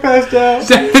 oh, Zach passed out.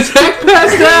 Zach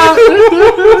passed out.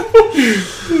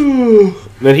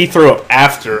 Then he threw up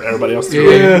after everybody else threw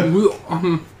up.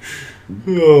 Yeah.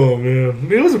 Oh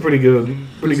man, it was a pretty good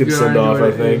send off.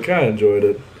 I think I enjoyed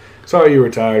it. Sorry you were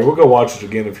tired. We'll go watch it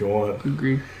again if you want.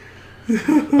 Agreed.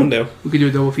 I'm down. We could do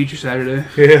a double feature Saturday.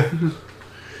 Yeah.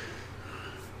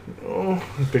 Oh,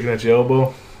 picking at your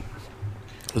elbow.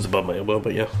 It was above my elbow,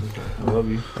 but yeah. I love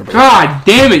you. God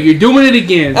damn it! You're doing it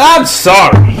again. I'm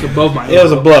sorry. It's above my elbow. It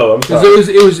was a blow. I'm sorry.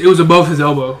 It was above his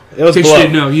elbow. It was In case blow. you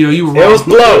didn't know. You were wrong. It was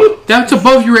blow. That's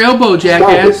above your elbow,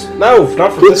 jackass. No,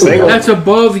 not from this angle. That's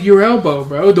above your elbow,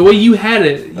 bro. The way you had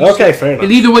it. Okay, fair enough.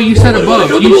 And either way you said above.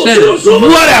 You said it.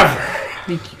 Whatever.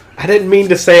 Thank you. I didn't mean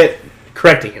to say it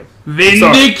correcting him.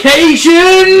 Vindication!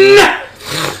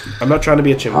 I'm not trying to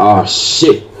be a chimney. Oh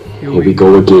shit. Here we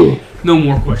go again. No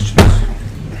more questions.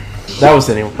 That was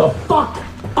anyway. The fuck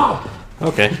up!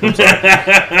 Okay. I'm sorry.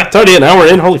 It's already an hour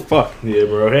in. Holy fuck. Yeah,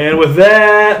 bro. And with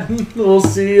that, we'll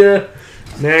see you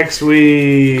next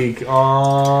week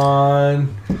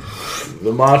on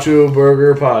the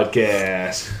MachoBurger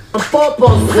podcast.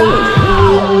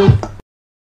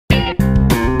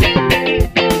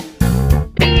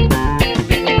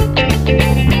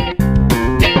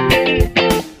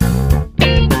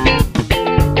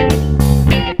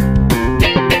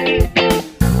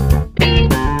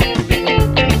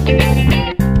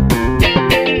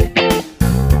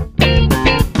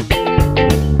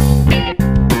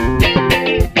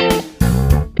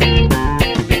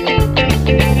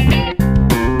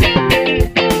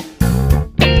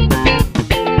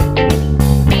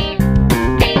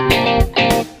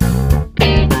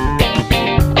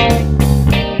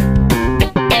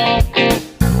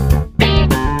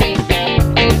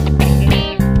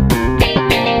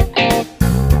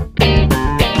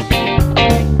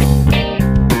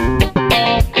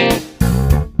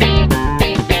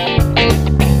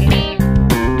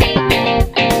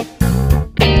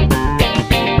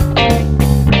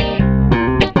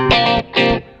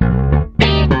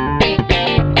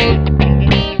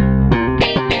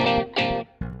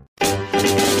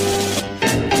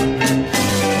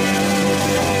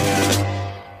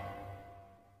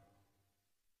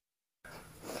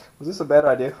 Was this a bad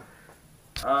idea?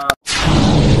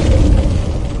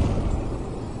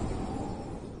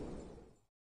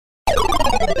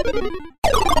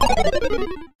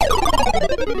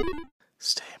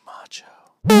 Stay macho.